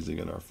are pleasing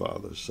in our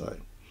Father's sight.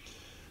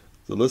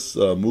 So let's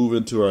move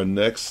into our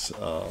next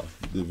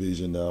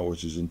division now,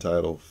 which is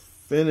entitled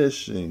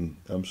Furnishing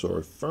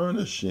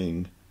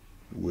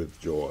with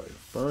Joy.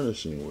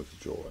 Furnishing with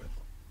joy.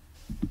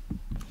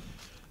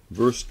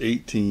 Verse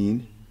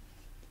 18.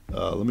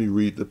 Let me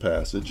read the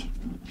passage.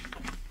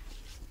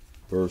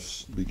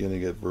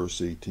 Beginning at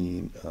verse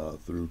 18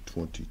 through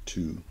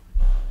 22.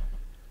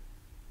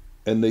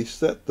 And they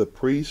set the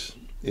priests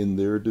in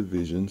their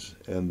divisions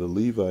and the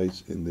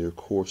Levites in their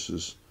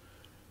courses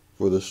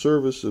for the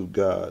service of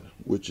God,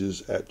 which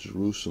is at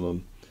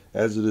Jerusalem,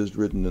 as it is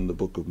written in the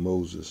book of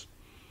Moses.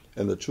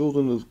 And the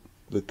children of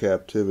the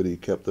captivity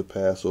kept the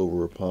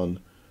Passover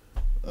upon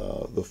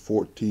the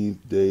 14th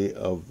day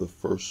of the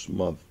first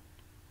month.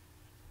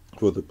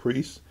 For the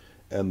priests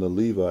and the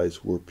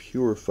Levites were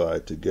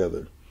purified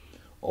together.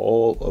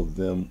 All of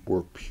them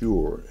were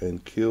pure,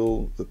 and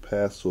killed the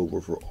Passover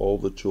for all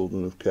the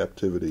children of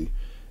captivity,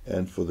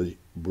 and for the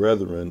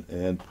brethren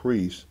and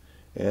priests,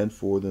 and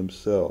for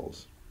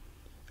themselves.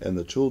 And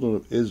the children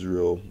of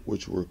Israel,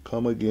 which were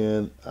come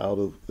again out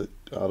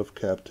of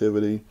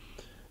captivity,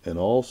 and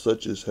all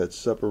such as had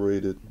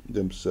separated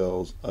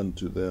themselves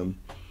unto them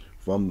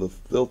from the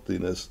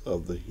filthiness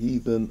of the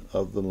heathen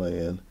of the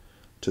land,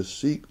 to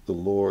seek the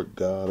Lord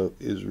God of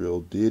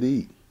Israel, did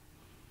eat,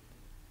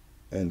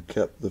 and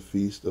kept the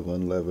feast of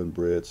unleavened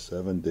bread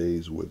 7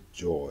 days with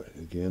joy.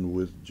 Again,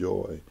 with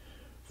joy.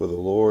 For the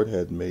Lord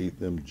had made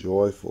them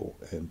joyful,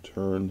 and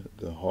turned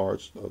the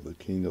hearts of the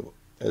king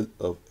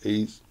of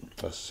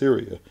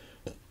Assyria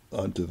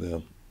unto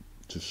them,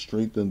 to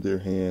strengthen their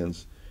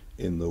hands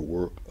in the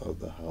work of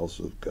the house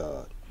of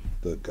God,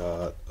 the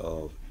God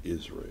of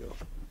Israel.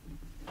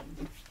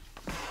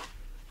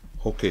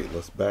 Okay,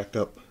 let's back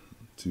up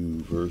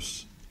to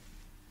verse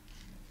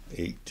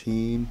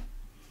 18,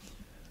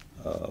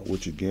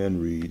 which again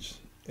reads,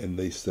 And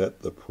they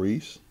set the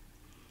priests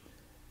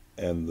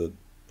in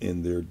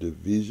their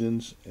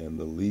divisions, and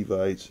the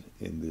Levites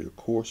in their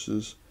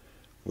courses,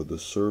 for the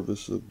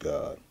service of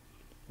God,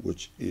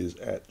 which is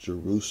at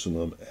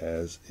Jerusalem,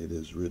 as it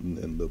is written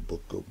in the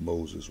book of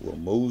Moses. Well,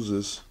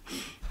 Moses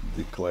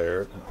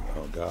declared,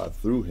 God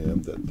through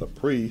him, that the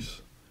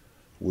priests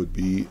would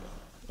be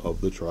of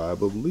the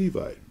tribe of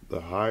Levi.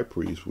 The high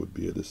priest would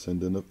be a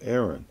descendant of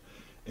Aaron.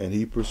 And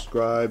he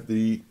prescribed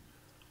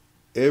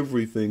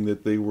everything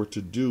that they were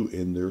to do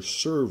in their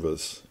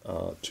service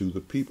to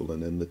the people.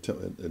 And in the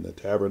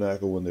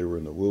tabernacle when they were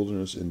in the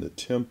wilderness, in the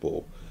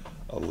temple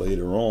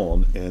later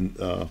on,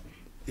 and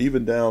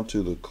even down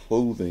to the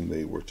clothing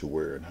they were to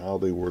wear and how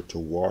they were to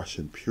wash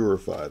and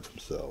purify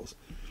themselves.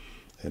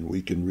 And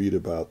we can read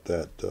about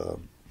that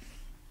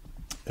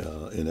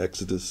in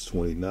Exodus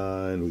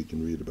 29. We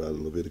can read about it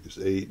in Leviticus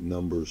 8,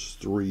 Numbers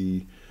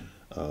 3,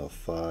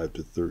 5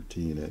 to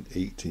 13 and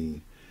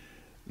 18.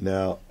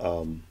 Now,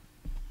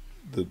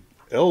 the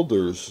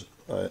elders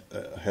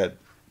had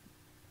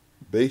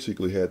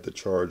basically had the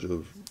charge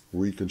of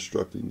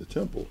reconstructing the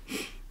temple.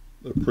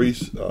 The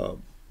priests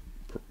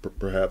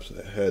perhaps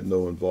had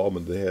no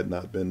involvement. They had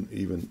not been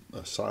even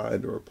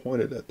assigned or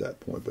appointed at that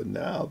point. But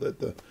now that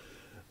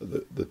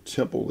the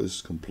temple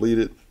is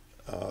completed,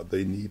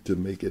 they need to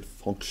make it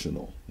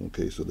functional.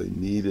 Okay, so they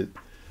needed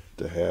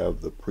to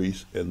have the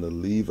priests and the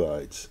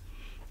Levites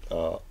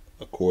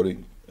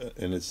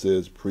and it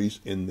says priests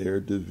in their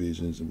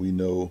divisions. And we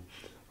know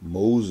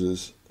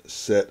Moses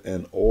set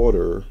an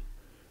order,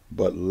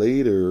 but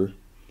later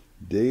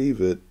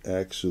David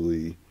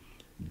actually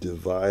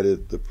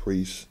divided the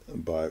priests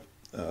by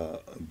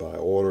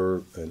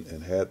order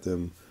and had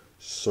them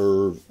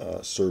serve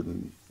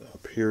certain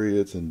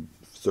periods and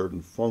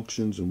certain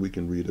functions, and we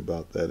can read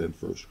about that in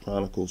 1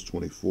 Chronicles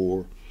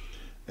 24.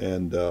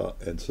 And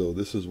so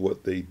this is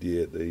what they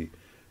did. They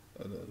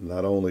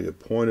not only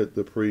appointed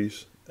the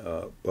priests,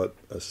 but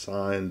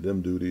assigned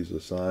duties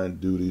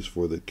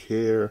for the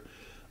care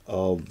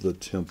of the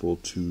temple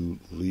to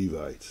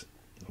Levites.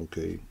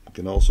 Okay, you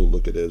can also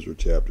look at Ezra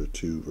chapter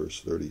 2, verse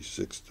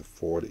 36 to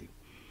 40.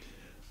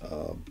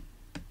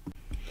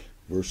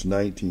 Verse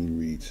 19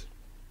 reads,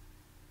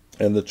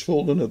 And the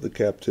children of the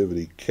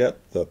captivity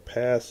kept the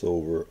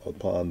Passover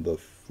upon the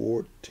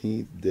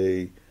 14th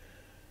day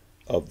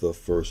of the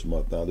first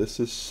month. Now, this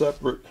is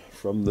separate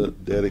from the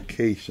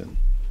dedication.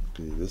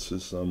 Okay, this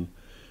is some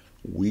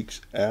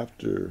weeks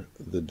after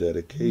the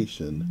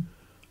dedication.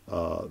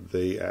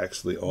 They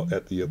actually,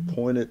 at the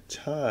appointed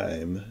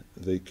time,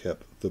 they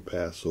kept the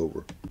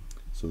Passover.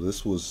 So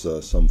this was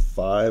some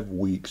 5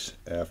 weeks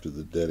after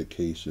the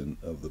dedication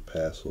of the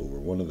Passover.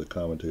 One of the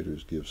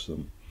commentators gives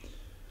some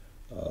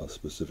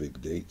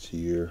specific dates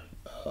here.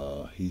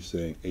 He's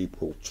saying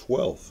April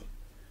 12th,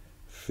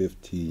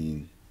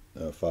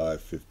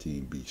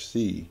 515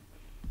 BC.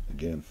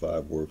 Again,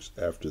 5 weeks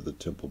after the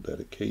temple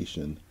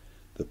dedication,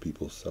 the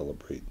people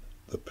celebrate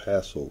the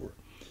Passover.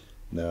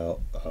 Now,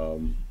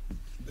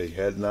 they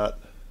had not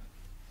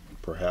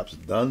perhaps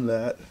done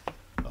that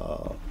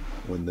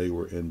when they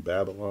were in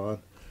Babylon.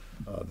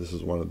 This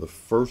is one of the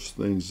first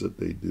things that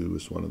they do.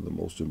 It's one of the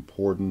most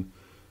important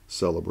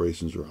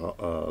celebrations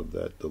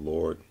that the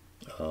Lord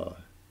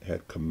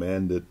had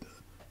commanded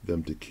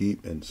them to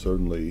keep, and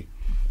certainly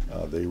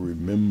they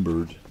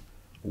remembered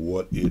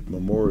what it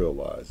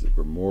memorialized. It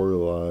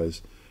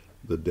memorialized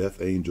the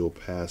death angel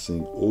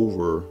passing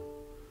over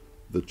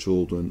the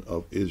children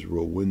of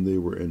Israel when they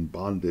were in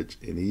bondage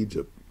in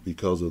Egypt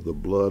because of the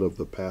blood of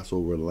the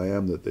Passover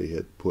lamb that they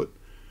had put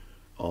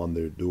on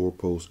their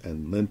doorposts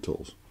and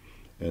lintels.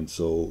 And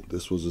so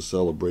this was a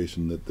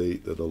celebration that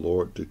the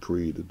Lord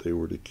decreed that they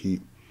were to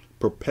keep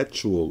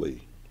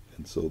perpetually.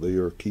 And so they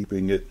are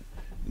keeping it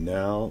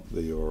now.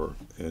 They are,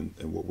 and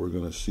what we're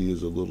going to see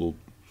is a little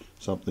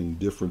something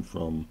different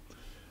from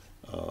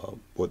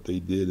what they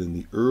did in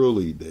the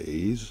early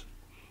days.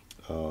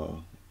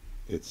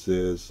 It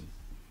says,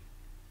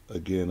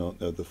 again, on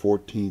the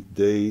 14th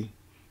day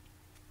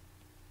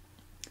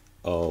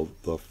of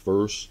the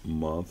first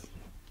month,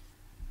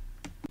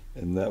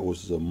 and that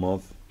was the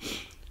month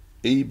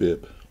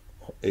Abib,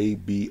 or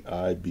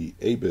A-B-I-B,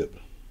 Abib.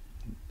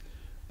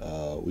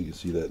 We can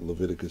see that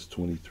Leviticus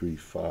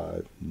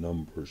 23:5,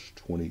 Numbers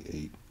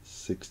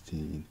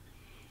 28:16,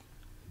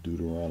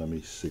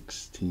 Deuteronomy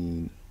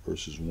 16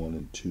 verses 1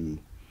 and 2.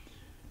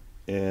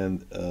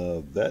 And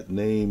that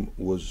name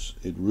was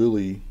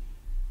the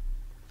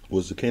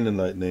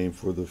Canaanite name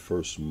for the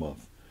first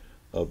month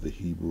of the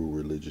Hebrew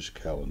religious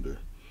calendar.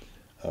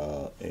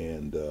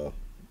 And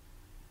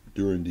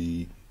during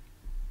the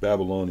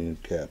Babylonian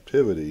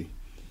captivity,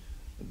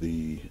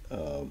 the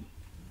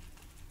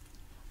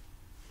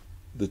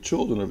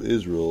children of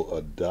Israel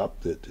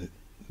adopted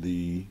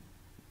the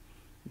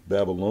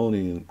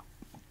Babylonian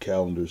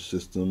calendar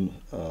system,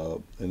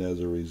 and as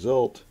a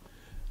result,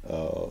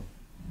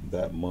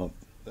 that month,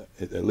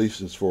 at least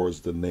as far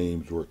as the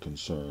names were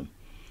concerned,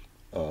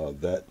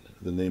 that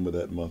the name of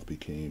that month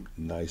became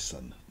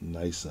Nisan,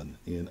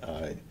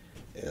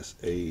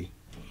 N-I-S-A.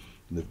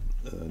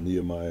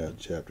 Nehemiah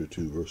chapter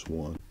 2 verse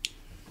 1.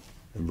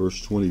 And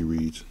verse 20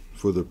 reads,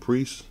 "For the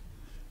priests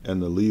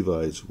and the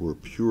Levites were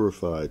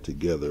purified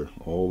together,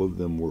 all of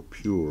them were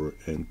pure,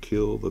 and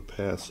killed the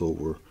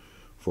Passover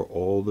for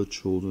all the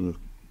children of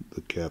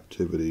the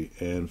captivity,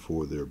 and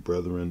for their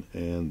brethren,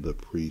 and the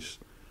priests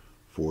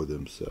for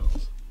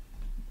themselves."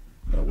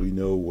 Now we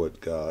know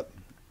what God,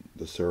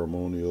 the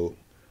ceremonial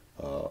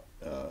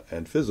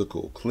and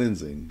physical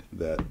cleansing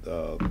that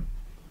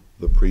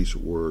the priests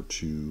were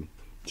to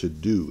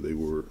do. They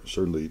were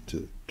certainly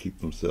to keep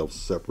themselves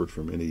separate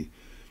from any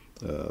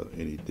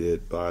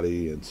dead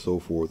body and so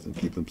forth, and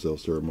keep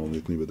themselves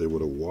ceremonially clean, but they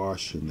would have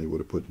washed and they would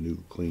have put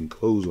new clean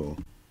clothes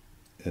on.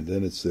 And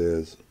then it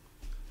says,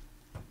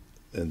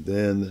 and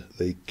then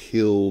they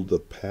killed the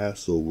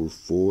Passover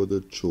for the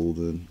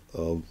children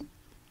of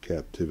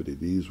captivity.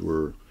 These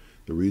were,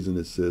 the reason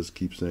it says,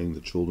 keep saying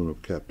the children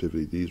of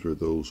captivity, these were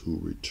those who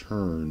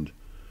returned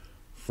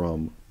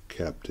from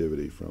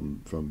captivity,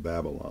 from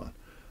Babylon.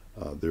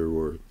 There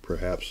were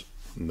perhaps,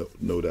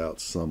 no doubt,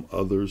 some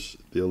others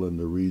still in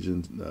the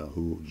region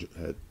who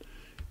had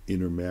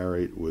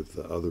intermarried with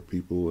other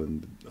people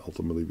and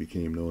ultimately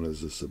became known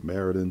as the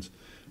Samaritans.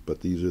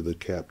 But these are the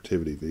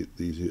captivity,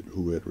 these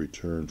who had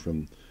returned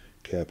from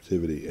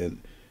captivity.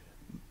 And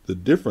the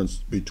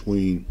difference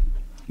between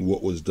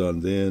what was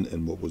done then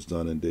and what was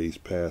done in days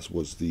past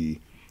was the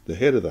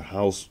head of the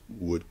house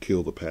would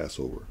kill the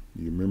Passover.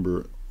 You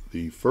remember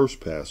the first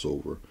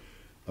Passover,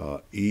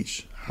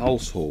 each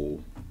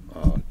household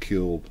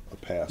killed a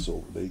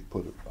Passover. They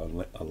put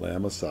a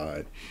lamb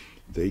aside.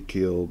 They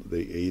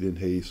ate in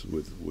haste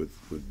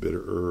with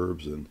bitter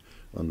herbs and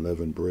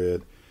unleavened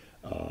bread,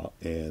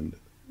 and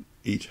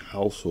each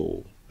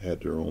household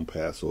had their own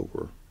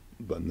Passover.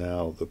 But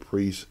now the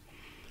priest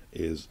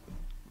is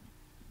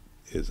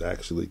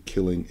actually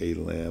killing a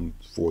lamb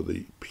for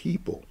the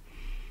people,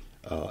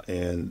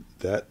 and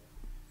that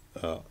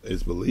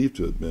is believed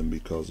to have been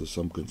because of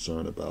some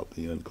concern about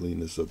the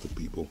uncleanness of the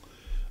people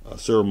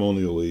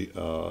ceremonially,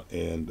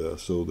 and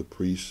so the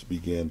priests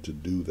began to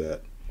do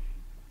that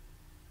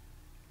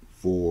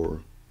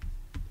for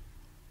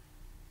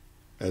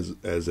as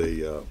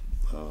a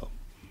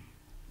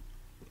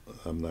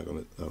I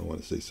don't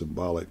want to say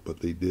symbolic, but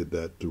they did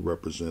that to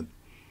represent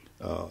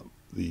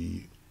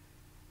the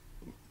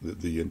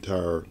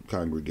entire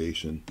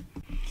congregation.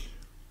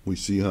 We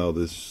see how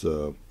this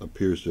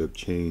appears to have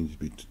changed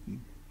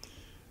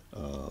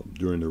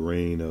during the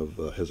reign of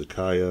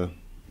Hezekiah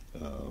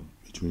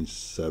between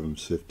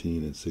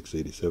 715 and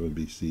 687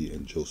 BC,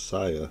 and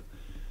Josiah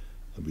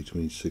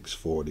between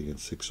 640 and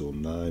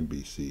 609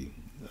 BC,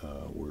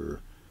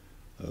 where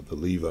the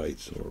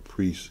Levites or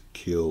priests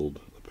killed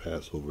the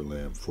Passover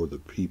lamb for the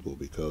people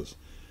because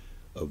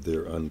of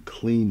their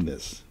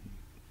uncleanness.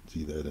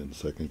 See that in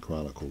 2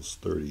 Chronicles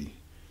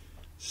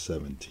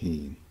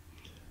 30:17.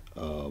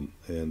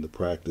 And the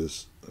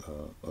practice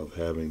of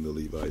having the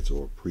Levites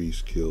or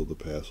priests kill the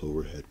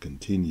Passover had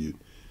continued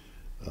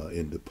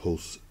into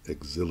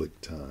post-exilic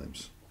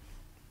times.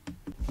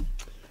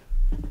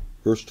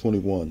 Verse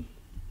 21.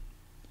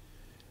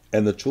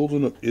 And the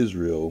children of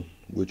Israel,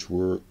 which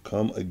were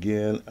come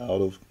again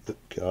out of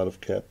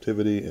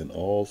captivity, and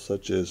all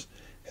such as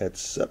had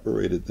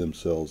separated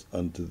themselves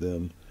unto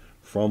them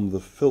from the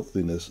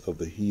filthiness of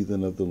the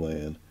heathen of the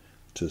land,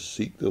 to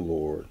seek the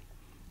Lord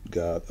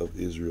God of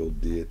Israel,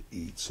 did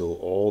eat. So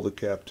all the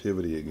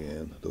captivity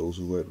again, those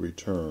who had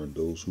returned,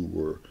 those who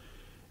were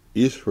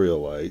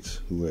Israelites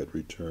who had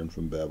returned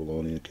from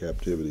Babylonian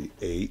captivity,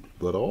 ate,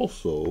 but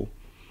also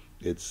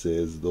it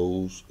says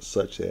those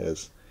such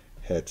as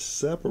had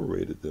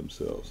separated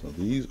themselves. Now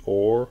these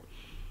are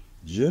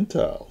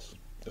Gentiles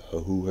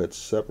who had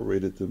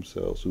separated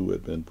themselves, who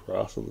had been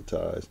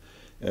proselytized,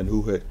 and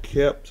who had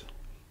kept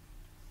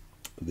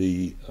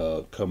the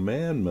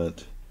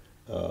commandment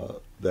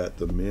that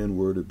the men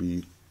were to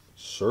be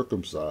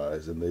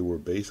circumcised, and they were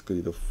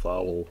basically to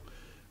follow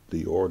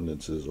the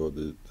ordinances or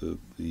the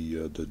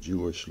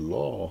Jewish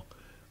law.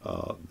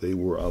 They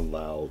were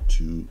allowed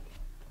to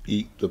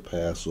eat the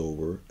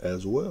Passover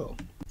as well.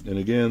 And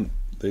again,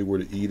 they were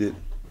to eat it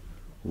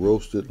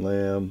roasted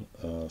lamb,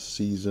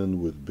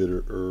 seasoned with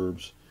bitter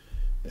herbs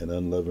and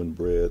unleavened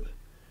bread.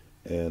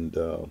 And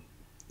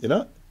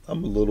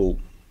I'm a little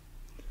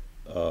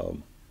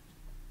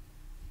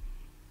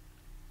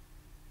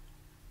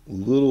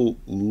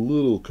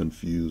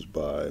confused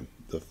by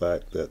the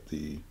fact that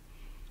the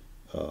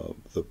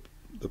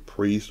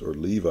priests or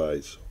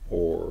Levites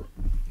are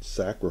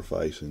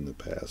sacrificing the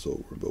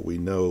Passover, but we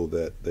know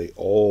that they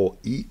all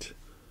eat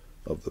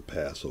of the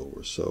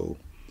Passover. So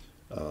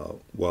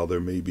while there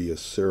may have been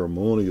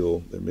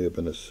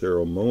a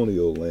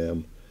ceremonial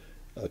lamb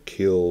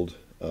killed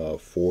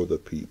for the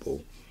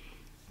people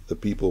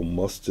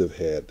must have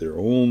had their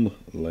own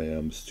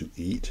lambs to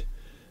eat.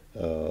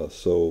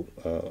 So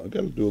I've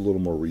got to do a little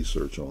more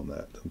research on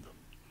that.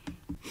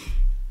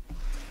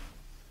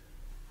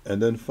 And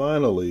then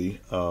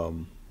finally,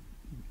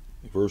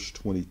 verse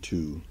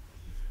 22.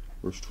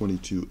 Verse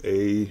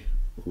 22a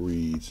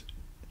reads,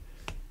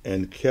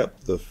 and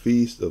kept the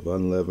feast of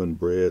unleavened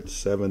bread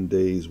 7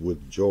 days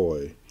with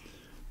joy,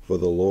 for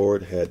the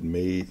Lord had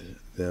made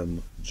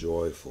them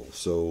joyful.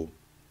 So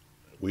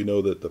we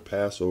know that the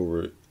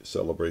Passover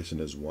celebration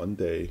is 1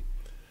 day.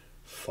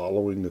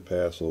 Following the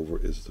Passover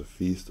is the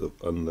feast of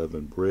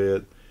unleavened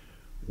bread,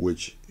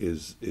 which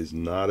is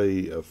not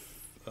a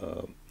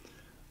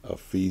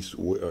feast.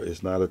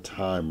 It's not a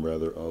time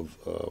rather of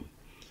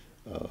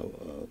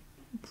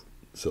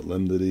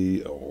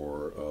solemnity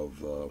or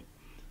of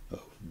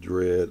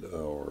dread,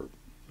 or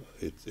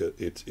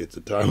it's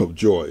a time of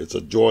joy. It's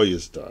a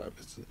joyous time.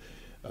 It's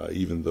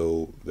even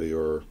though they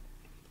are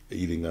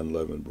eating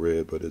unleavened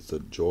bread, but it's a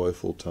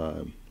joyful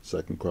time.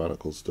 2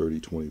 Chronicles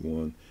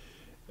 30:21,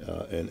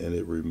 and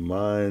it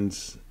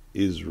reminds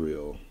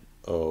Israel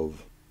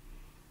of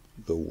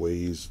the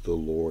ways the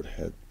Lord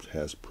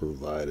has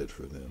provided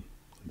for them.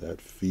 That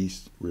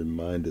feast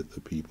reminded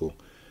the people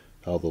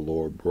how the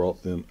Lord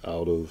brought them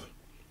out of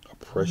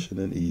oppression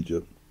in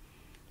Egypt.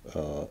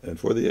 And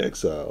for the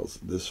exiles,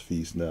 this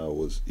feast now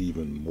was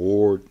even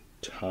more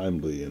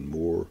timely and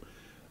more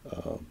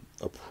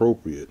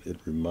appropriate. It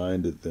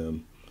reminded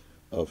them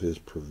of his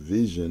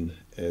provision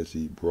as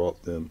he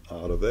brought them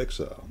out of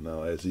exile.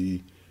 Now, as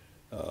he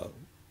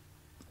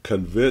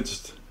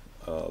convinced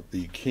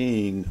the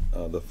king,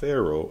 the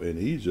Pharaoh in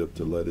Egypt,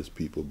 to let his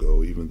people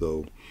go, even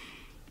though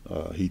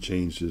he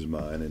changed his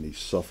mind and he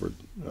suffered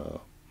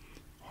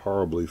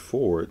horribly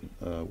for it,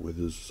 with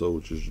his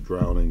soldiers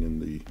drowning in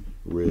the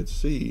Red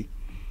Sea,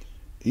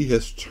 he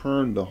has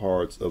turned the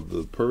hearts of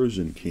the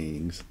Persian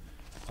kings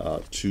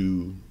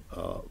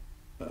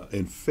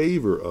in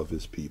favor of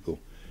his people,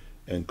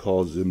 and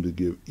caused them to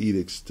give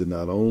edicts to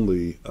not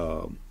only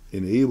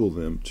enable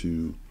them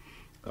to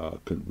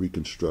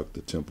reconstruct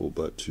the temple,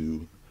 but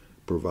to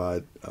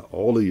provide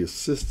all the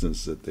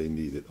assistance that they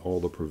needed, all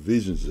the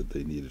provisions that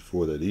they needed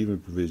for that, even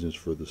provisions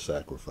for the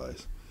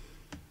sacrifice.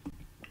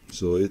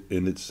 So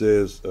it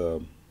says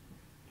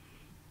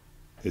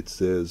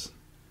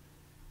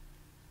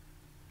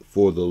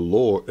for the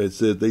Lord, it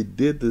says they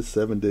did this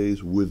 7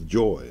 days with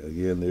joy.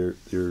 Again,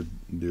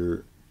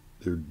 they're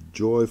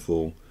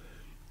joyful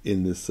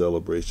in this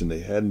celebration.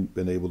 They hadn't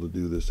been able to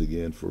do this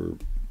again for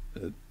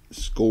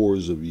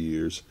scores of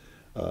years.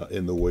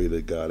 in the way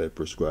that God had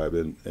prescribed.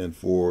 And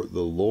for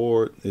the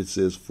Lord, it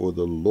says, for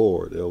the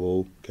Lord,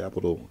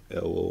 capital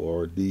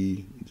Lord,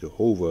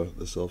 Jehovah,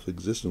 the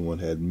self-existent one,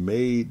 had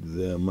made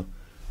them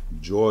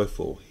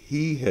joyful.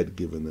 He had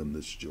given them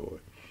this joy.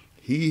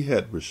 He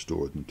had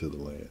restored them to the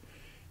land.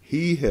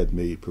 He had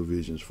made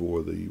provisions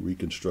for the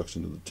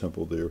reconstruction of the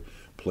temple, their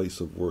place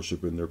of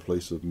worship and their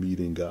place of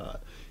meeting God.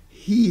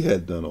 He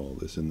had done all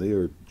this, and they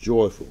are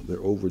joyful. They're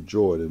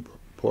overjoyed. And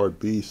part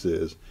B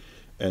says,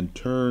 and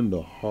turned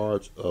the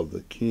hearts of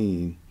the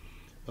king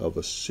of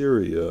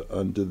Assyria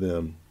unto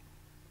them,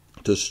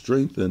 to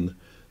strengthen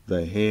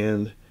the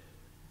hands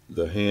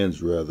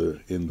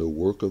in the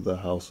work of the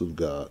house of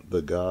God,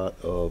 the God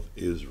of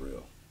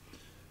Israel.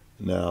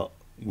 Now,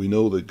 we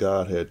know that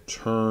God had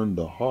turned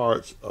the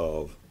hearts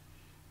of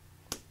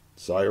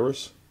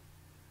Cyrus.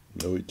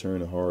 We know he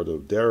turned the heart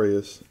of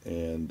Darius,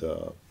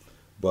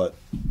 but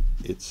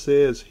it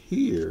says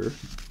here,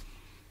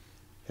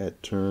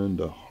 had turned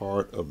the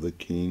heart of the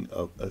king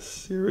of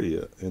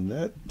Assyria, and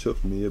that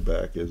took me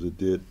aback, as it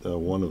did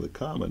one of the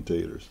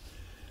commentators.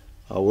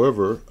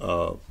 However,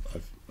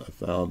 I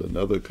found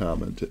another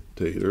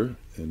commentator,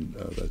 and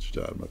that's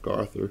John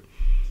MacArthur,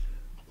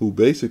 who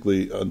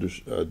basically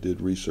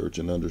did research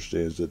and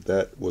understands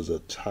that was a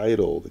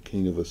title, the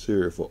king of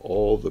Assyria, for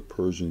all the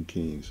Persian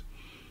kings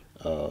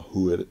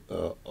who had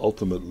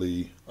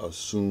ultimately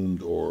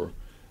assumed or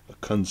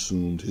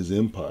consumed his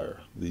empire,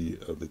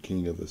 the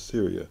king of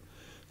Assyria.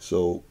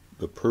 So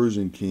the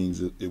Persian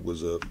kings, it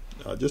was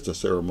just a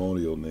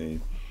ceremonial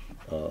name.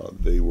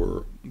 They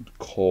were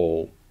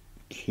called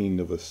king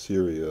of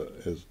Assyria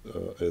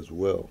as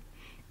well.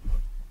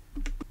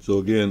 So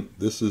again,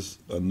 this is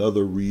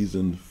another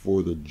reason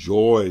for the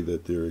joy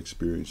that they're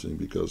experiencing,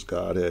 because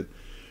God had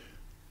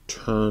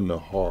turned the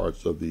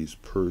hearts of these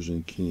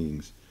Persian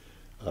kings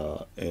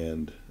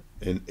and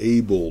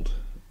enabled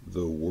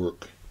the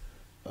work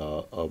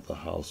of the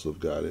house of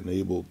God,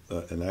 enabled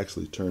and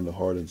actually turned the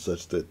heart in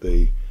such that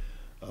they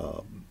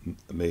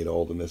made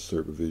all the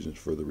necessary provisions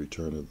for the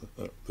return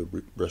of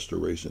the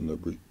restoration,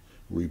 the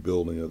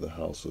rebuilding of the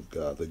house of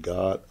God, the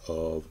God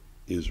of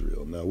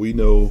Israel. Now we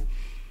know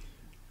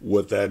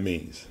what that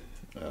means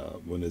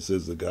when it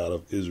says the God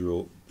of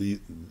Israel. The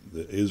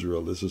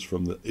Israel, this is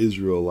from the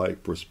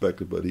Israelite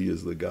perspective, but he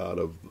is the God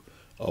of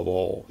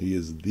all. He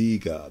is the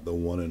God, the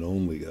one and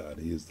only God.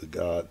 He is the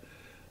God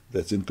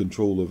that's in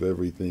control of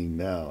everything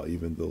now,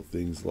 even though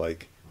things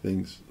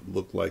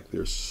look like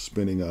they're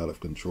spinning out of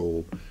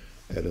control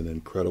at an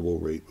incredible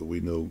rate. But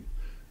we know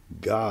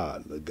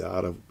God, the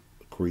God of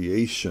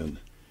creation,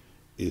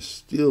 is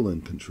still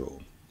in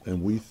control,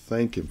 and we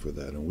thank him for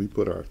that, and we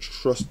put our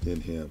trust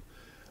in him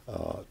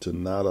to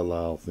not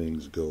allow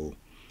things go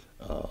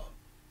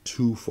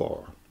too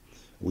far.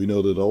 We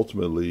know that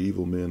ultimately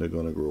evil men are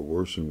going to grow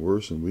worse and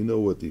worse, and we know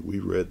we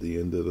read the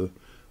end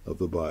of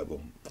the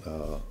Bible.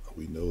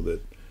 We know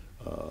that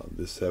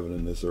this heaven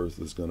and this earth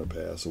is going to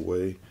pass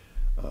away.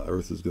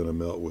 Earth is going to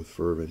melt with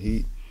fervent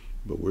heat,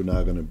 but we're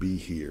not going to be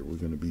here. We're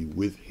going to be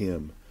with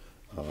him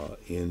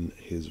in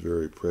his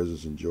very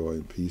presence and joy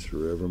and peace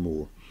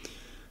forevermore.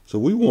 So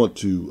we want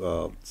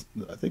to,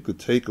 I think the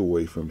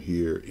takeaway from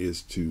here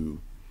is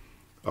to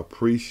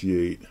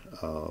appreciate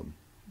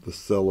the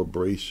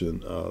celebration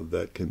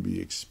that can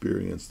be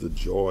experienced, the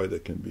joy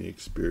that can be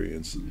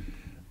experienced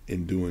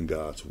in doing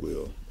God's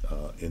will,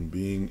 in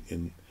being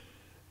in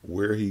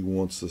where he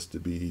wants us to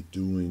be,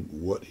 doing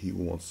what he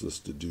wants us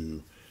to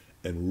do,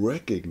 and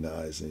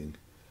recognizing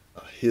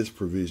his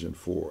provision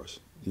for us.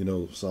 You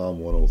know, Psalm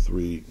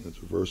 103, there's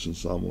a verse in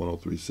Psalm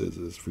 103 says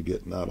this,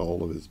 forget not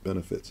all of his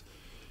benefits.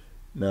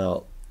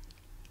 Now,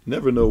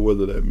 never know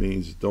whether that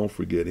means don't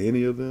forget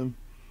any of them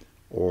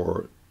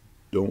or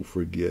don't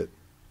forget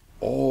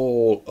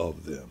all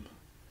of them.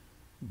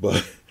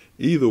 But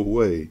either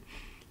way,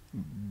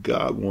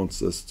 God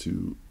wants us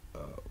to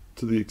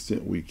the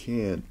extent we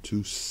can,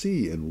 to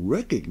see and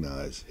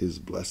recognize his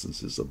blessings,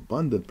 his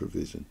abundant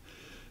provision.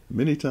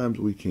 Many times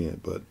we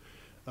can't, but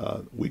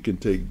we can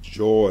take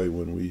joy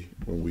when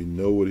we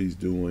know what he's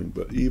doing.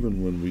 But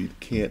even when we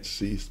can't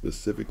see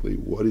specifically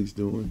what he's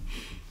doing,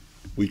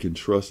 we can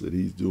trust that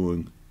he's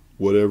doing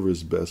whatever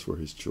is best for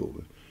his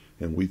children,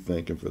 and we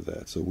thank him for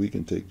that. So we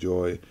can take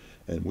joy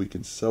and we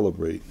can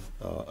celebrate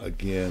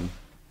again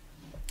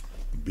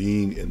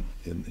being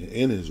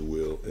in his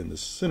will, in the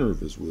center of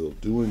his will,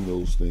 doing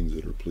those things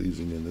that are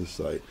pleasing in his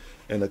sight,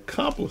 and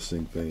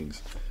accomplishing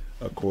things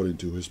according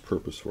to his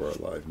purpose for our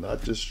life,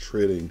 not just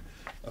treading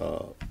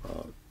water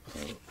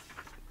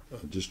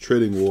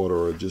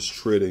or just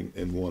treading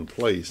in one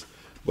place,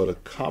 but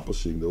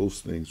accomplishing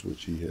those things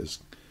which he has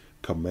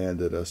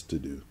commanded us to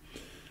do.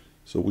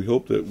 So we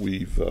hope that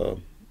we've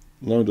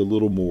learned a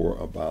little more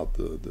about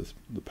the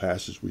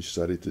passage we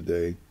studied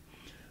today.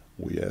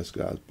 We ask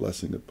God's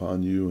blessing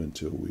upon you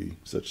until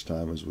such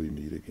time as we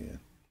meet again.